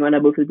spelled something on a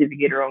birth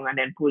certificate wrong and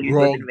then Polius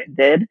was Wrong.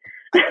 invented.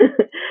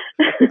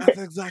 That's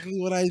exactly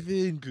what I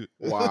think.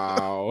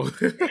 Wow.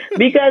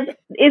 Because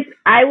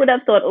I would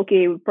have thought,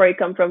 okay, we probably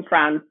come from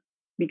France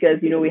because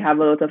we have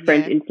a lot of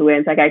French Yeah.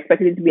 influence. Like I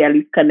expected it to be at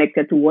least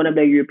connected to one of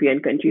the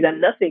European countries,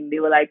 and nothing. They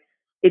were like,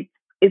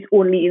 it's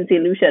only in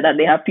St. Lucia that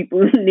they have people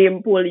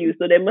named Polius.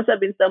 So there must have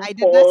been some I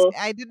did Paul.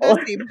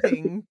 the same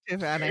thing.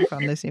 And I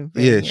found the same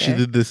thing. Yeah, she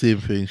did the same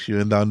thing. She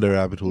went down the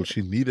rabbit hole.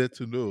 She needed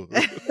to know.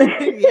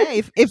 Yeah,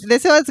 if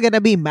this was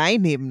gonna be my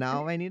name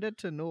now, I needed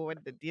to know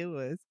what the deal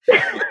was.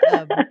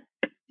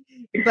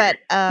 But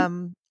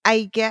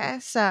I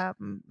guess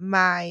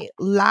my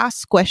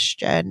last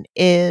question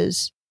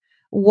is,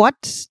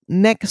 what's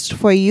next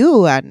for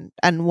you, and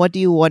what do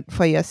you want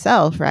for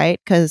yourself, right?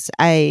 Because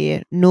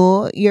I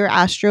know you're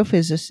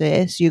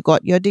astrophysicist, you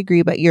got your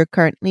degree, but you're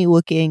currently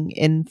working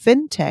in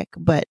fintech.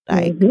 But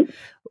like, Mhm.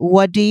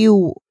 what do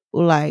you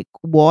like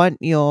want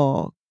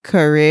your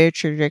career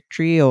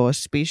trajectory or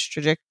space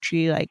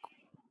trajectory like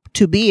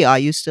to be? Are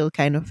you still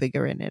kind of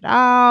figuring it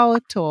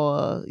out,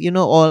 or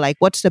or like,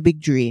 what's the big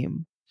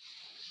dream?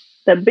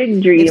 The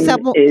big dream is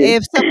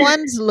If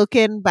someone's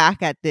looking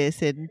back at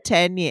this in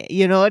 10 years,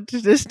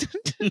 just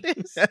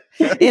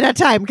in a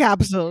time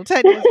capsule,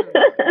 10 years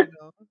from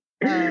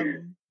now,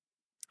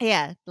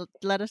 yeah,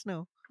 let us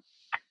know.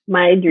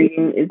 my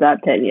dream is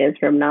that 10 years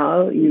from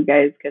now, you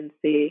guys can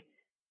say,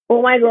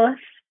 oh my gosh,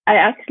 I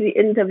actually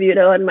interviewed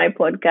her on my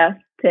podcast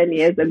 10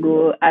 years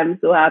ago. I'm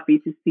so happy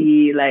to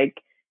see like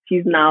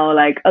she's now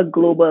like a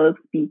global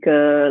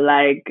speaker.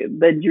 Like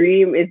the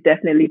dream is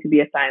definitely to be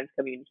a science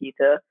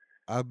communicator.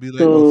 I'll be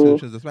like, oh, So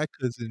Seychelles, that's my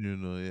cousin, you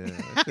know. Yeah,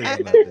 my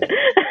cousin out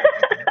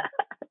there.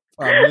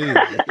 Family.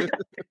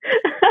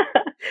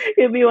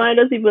 you'll be one of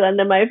those people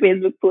under my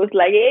Facebook post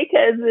like, "Hey,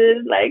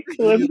 cousin, like,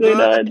 what's You going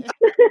know? on?"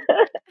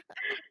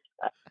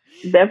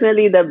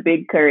 Definitely, the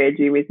big courage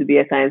dream is to be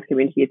a science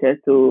communicator,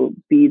 to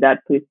be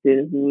that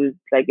person who's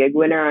like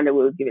going around the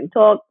world giving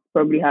talks,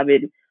 probably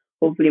having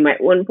hopefully my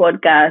own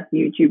podcast,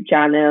 YouTube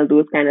channel,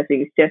 those kind of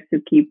things, just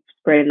to keep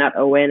spreading that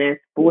awareness,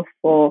 both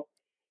for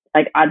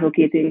like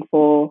advocating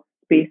for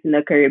space in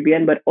the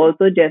Caribbean, but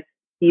also just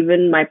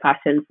even my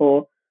passion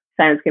for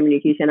science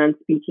communication and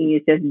speaking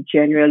is just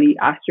generally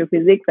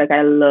astrophysics. Like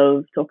I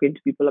love talking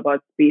to people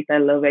about space. I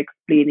love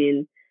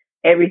explaining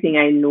everything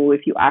I know.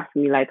 If you ask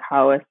me like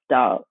how a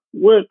star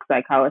works,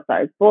 like how a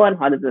star is born,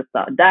 how does a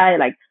star die,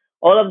 like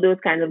all of those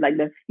kind of like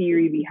the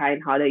theory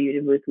behind how the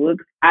universe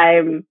works,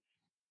 I'm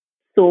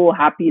so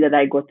happy that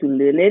I got to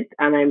learn it,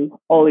 and I'm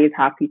always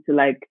happy to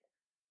like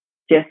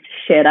just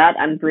share that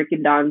and break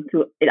it down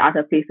to it at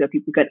a place where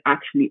people can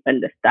actually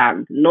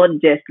understand, not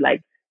just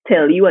like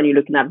tell you and you're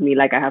looking at me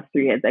like I have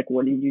three heads. Like,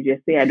 what did you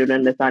just say? I don't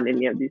understand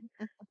any of this.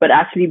 But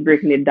actually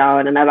breaking it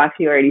down, and I've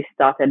actually already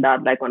started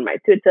that like on my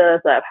Twitter.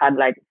 So I've had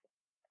like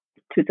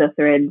Twitter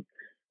threads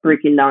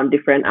breaking down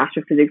different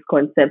astrophysics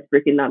concepts,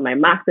 breaking down my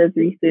master's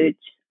research.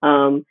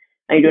 And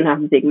you don't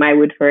have to take my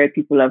word for it.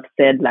 People have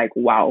said like,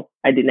 "Wow,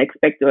 I didn't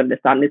expect to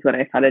understand this when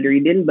I started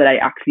reading, but I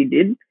actually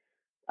did."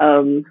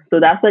 So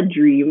that's a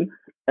dream,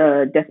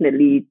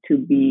 definitely to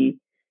be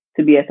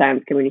a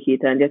science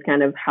communicator and just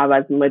kind of have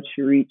as much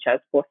reach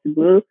as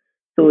possible.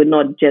 So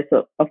not just,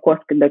 of course,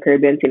 the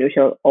Caribbean Sea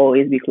shall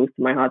always be close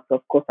to my heart. So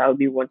of course, I'll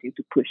be wanting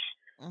to push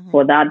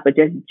for that, but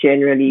just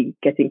generally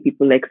getting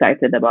people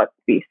excited about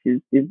space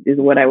is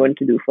what I want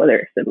to do for the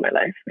rest of my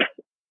life.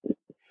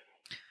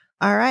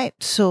 All right.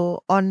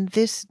 So on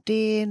this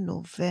day,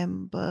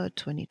 November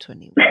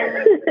 2021,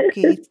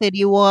 okay,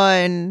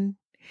 31.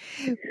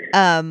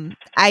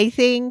 I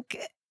think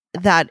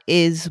that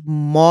is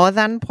more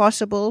than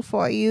possible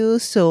for you.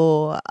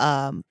 So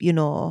I'll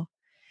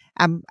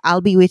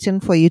be waiting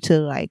for you to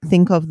like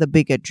think of the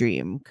bigger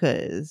dream,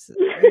 because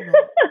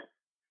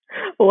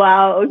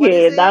Wow. what is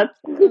Okay, it? that's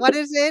What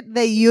is it?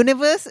 The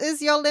universe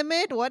is your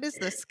limit. What is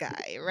the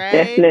sky,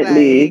 right?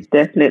 definitely,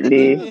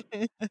 definitely.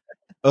 Like,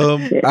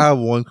 Yeah. I have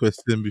one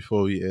question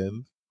before we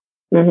end.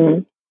 hmm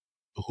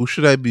Who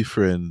should I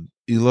befriend?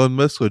 Elon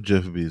Musk or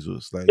Jeff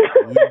Bezos? Like,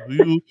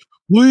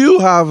 who you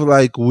have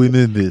like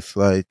winning this?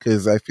 Like,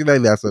 because I feel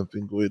like there's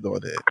something going on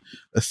there,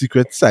 a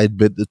secret side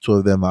bet the two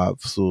of them have.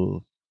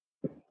 So,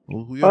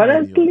 who your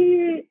money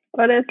on?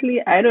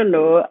 Honestly, I don't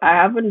know. I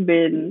haven't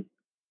been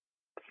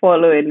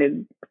following it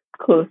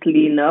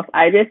closely enough.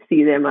 I just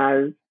see them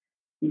as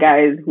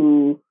guys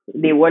who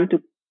they want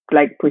to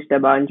like push the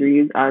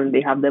boundaries and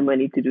they have the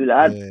money to do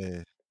that.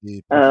 Yeah,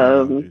 he pushes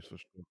Um, boundaries for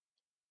sure.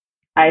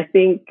 I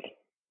think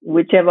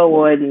whichever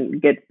one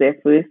gets there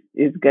first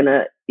is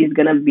gonna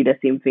be the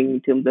same thing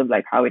in terms of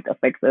like how it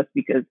affects us,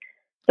 because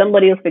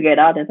somebody will figure it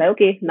out and say,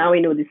 okay, now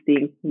we know this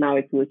thing, now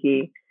it's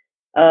working.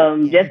 yeah.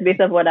 Just based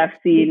on what I've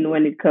seen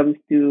when it comes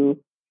to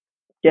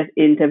just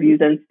interviews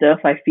and stuff,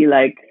 I feel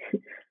like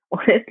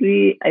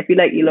honestly, I feel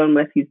like Elon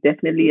Musk is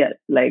definitely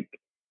like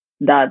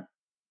that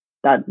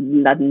that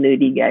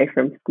nerdy guy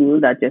from school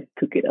that just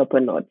took it up a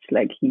notch.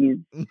 Like he's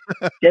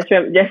just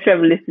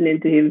from listening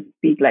to him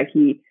speak, like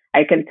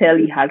I can tell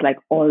he has like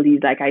all these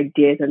like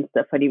ideas and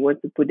stuff, and he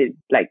wants to put it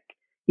like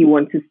he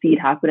wants to see it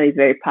happen. And he's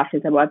very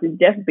passionate about it.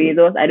 Jeff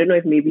Bezos, I don't know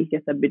if maybe he's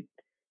just a bit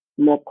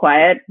more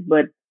quiet,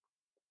 but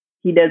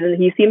he doesn't.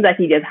 He seems like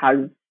he just has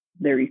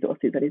the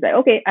resources, and he's like,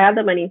 okay, I have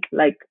the money.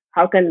 Like,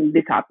 how can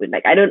this happen?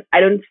 Like, I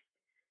don't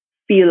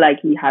feel like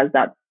he has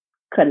that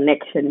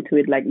connection to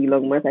it like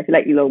Elon Musk. I feel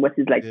like Elon Musk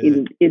is like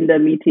Yeah. in the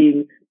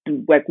meeting,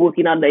 like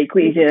working on the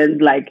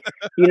equations, like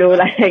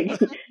like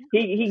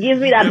he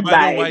gives me that Yeah, by the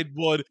vibe.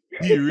 whiteboard,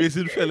 he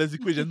erasing fellas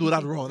equation. No,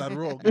 that's wrong. That's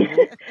wrong. You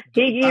know,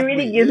 He that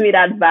really way. gives Yeah. me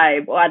that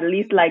vibe, or at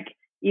least like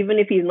even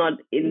if he's not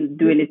in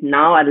doing it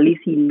now, at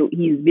least he's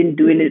been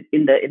doing it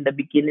in the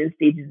beginning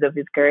stages of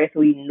his career,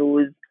 so he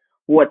knows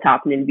what's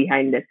happening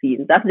behind the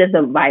scenes. That's just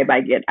a vibe I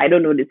get. I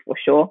don't know this for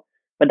sure,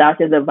 but that's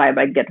just a vibe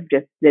I get of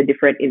just the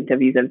different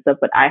interviews and stuff.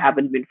 But I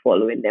haven't been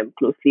following them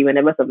closely.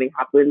 Whenever something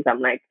happens, I'm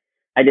like,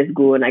 I just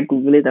go and I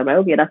Google it. I'm like,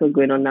 okay, that's what's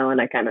going on now, and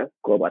I kind of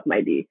go about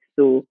my day.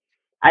 So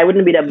I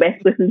wouldn't be the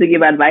best person to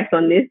give advice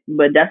on this,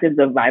 but that's just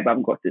the vibe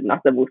I've gotten.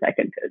 That's the most I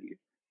can tell you.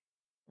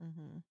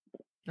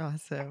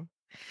 Awesome.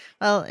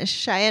 Well,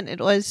 Cheyenne, it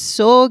was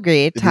so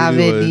great It really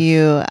having was.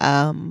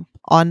 you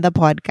on the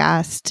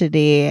podcast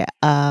today.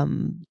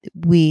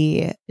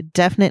 We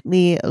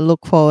definitely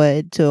look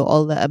forward to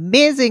all the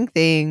amazing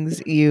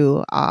things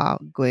you are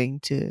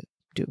going to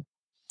do.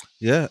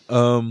 Yeah.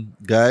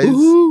 Guys,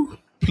 Woohoo!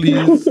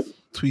 please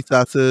tweet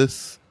at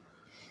us.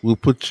 We'll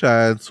put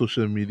Cheyenne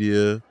social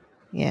media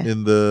Yeah.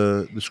 in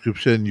the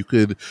description. You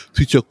could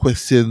tweet your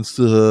questions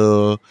to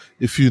her.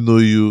 If you know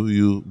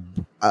you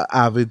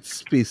avid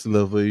space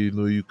lover,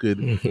 you could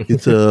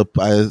hit her up,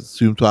 I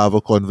assume, to have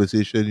a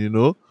conversation,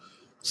 Yep.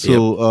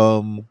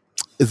 So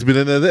It's been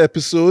another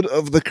episode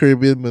of the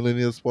Caribbean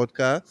Millennials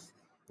Podcast.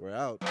 We're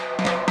out.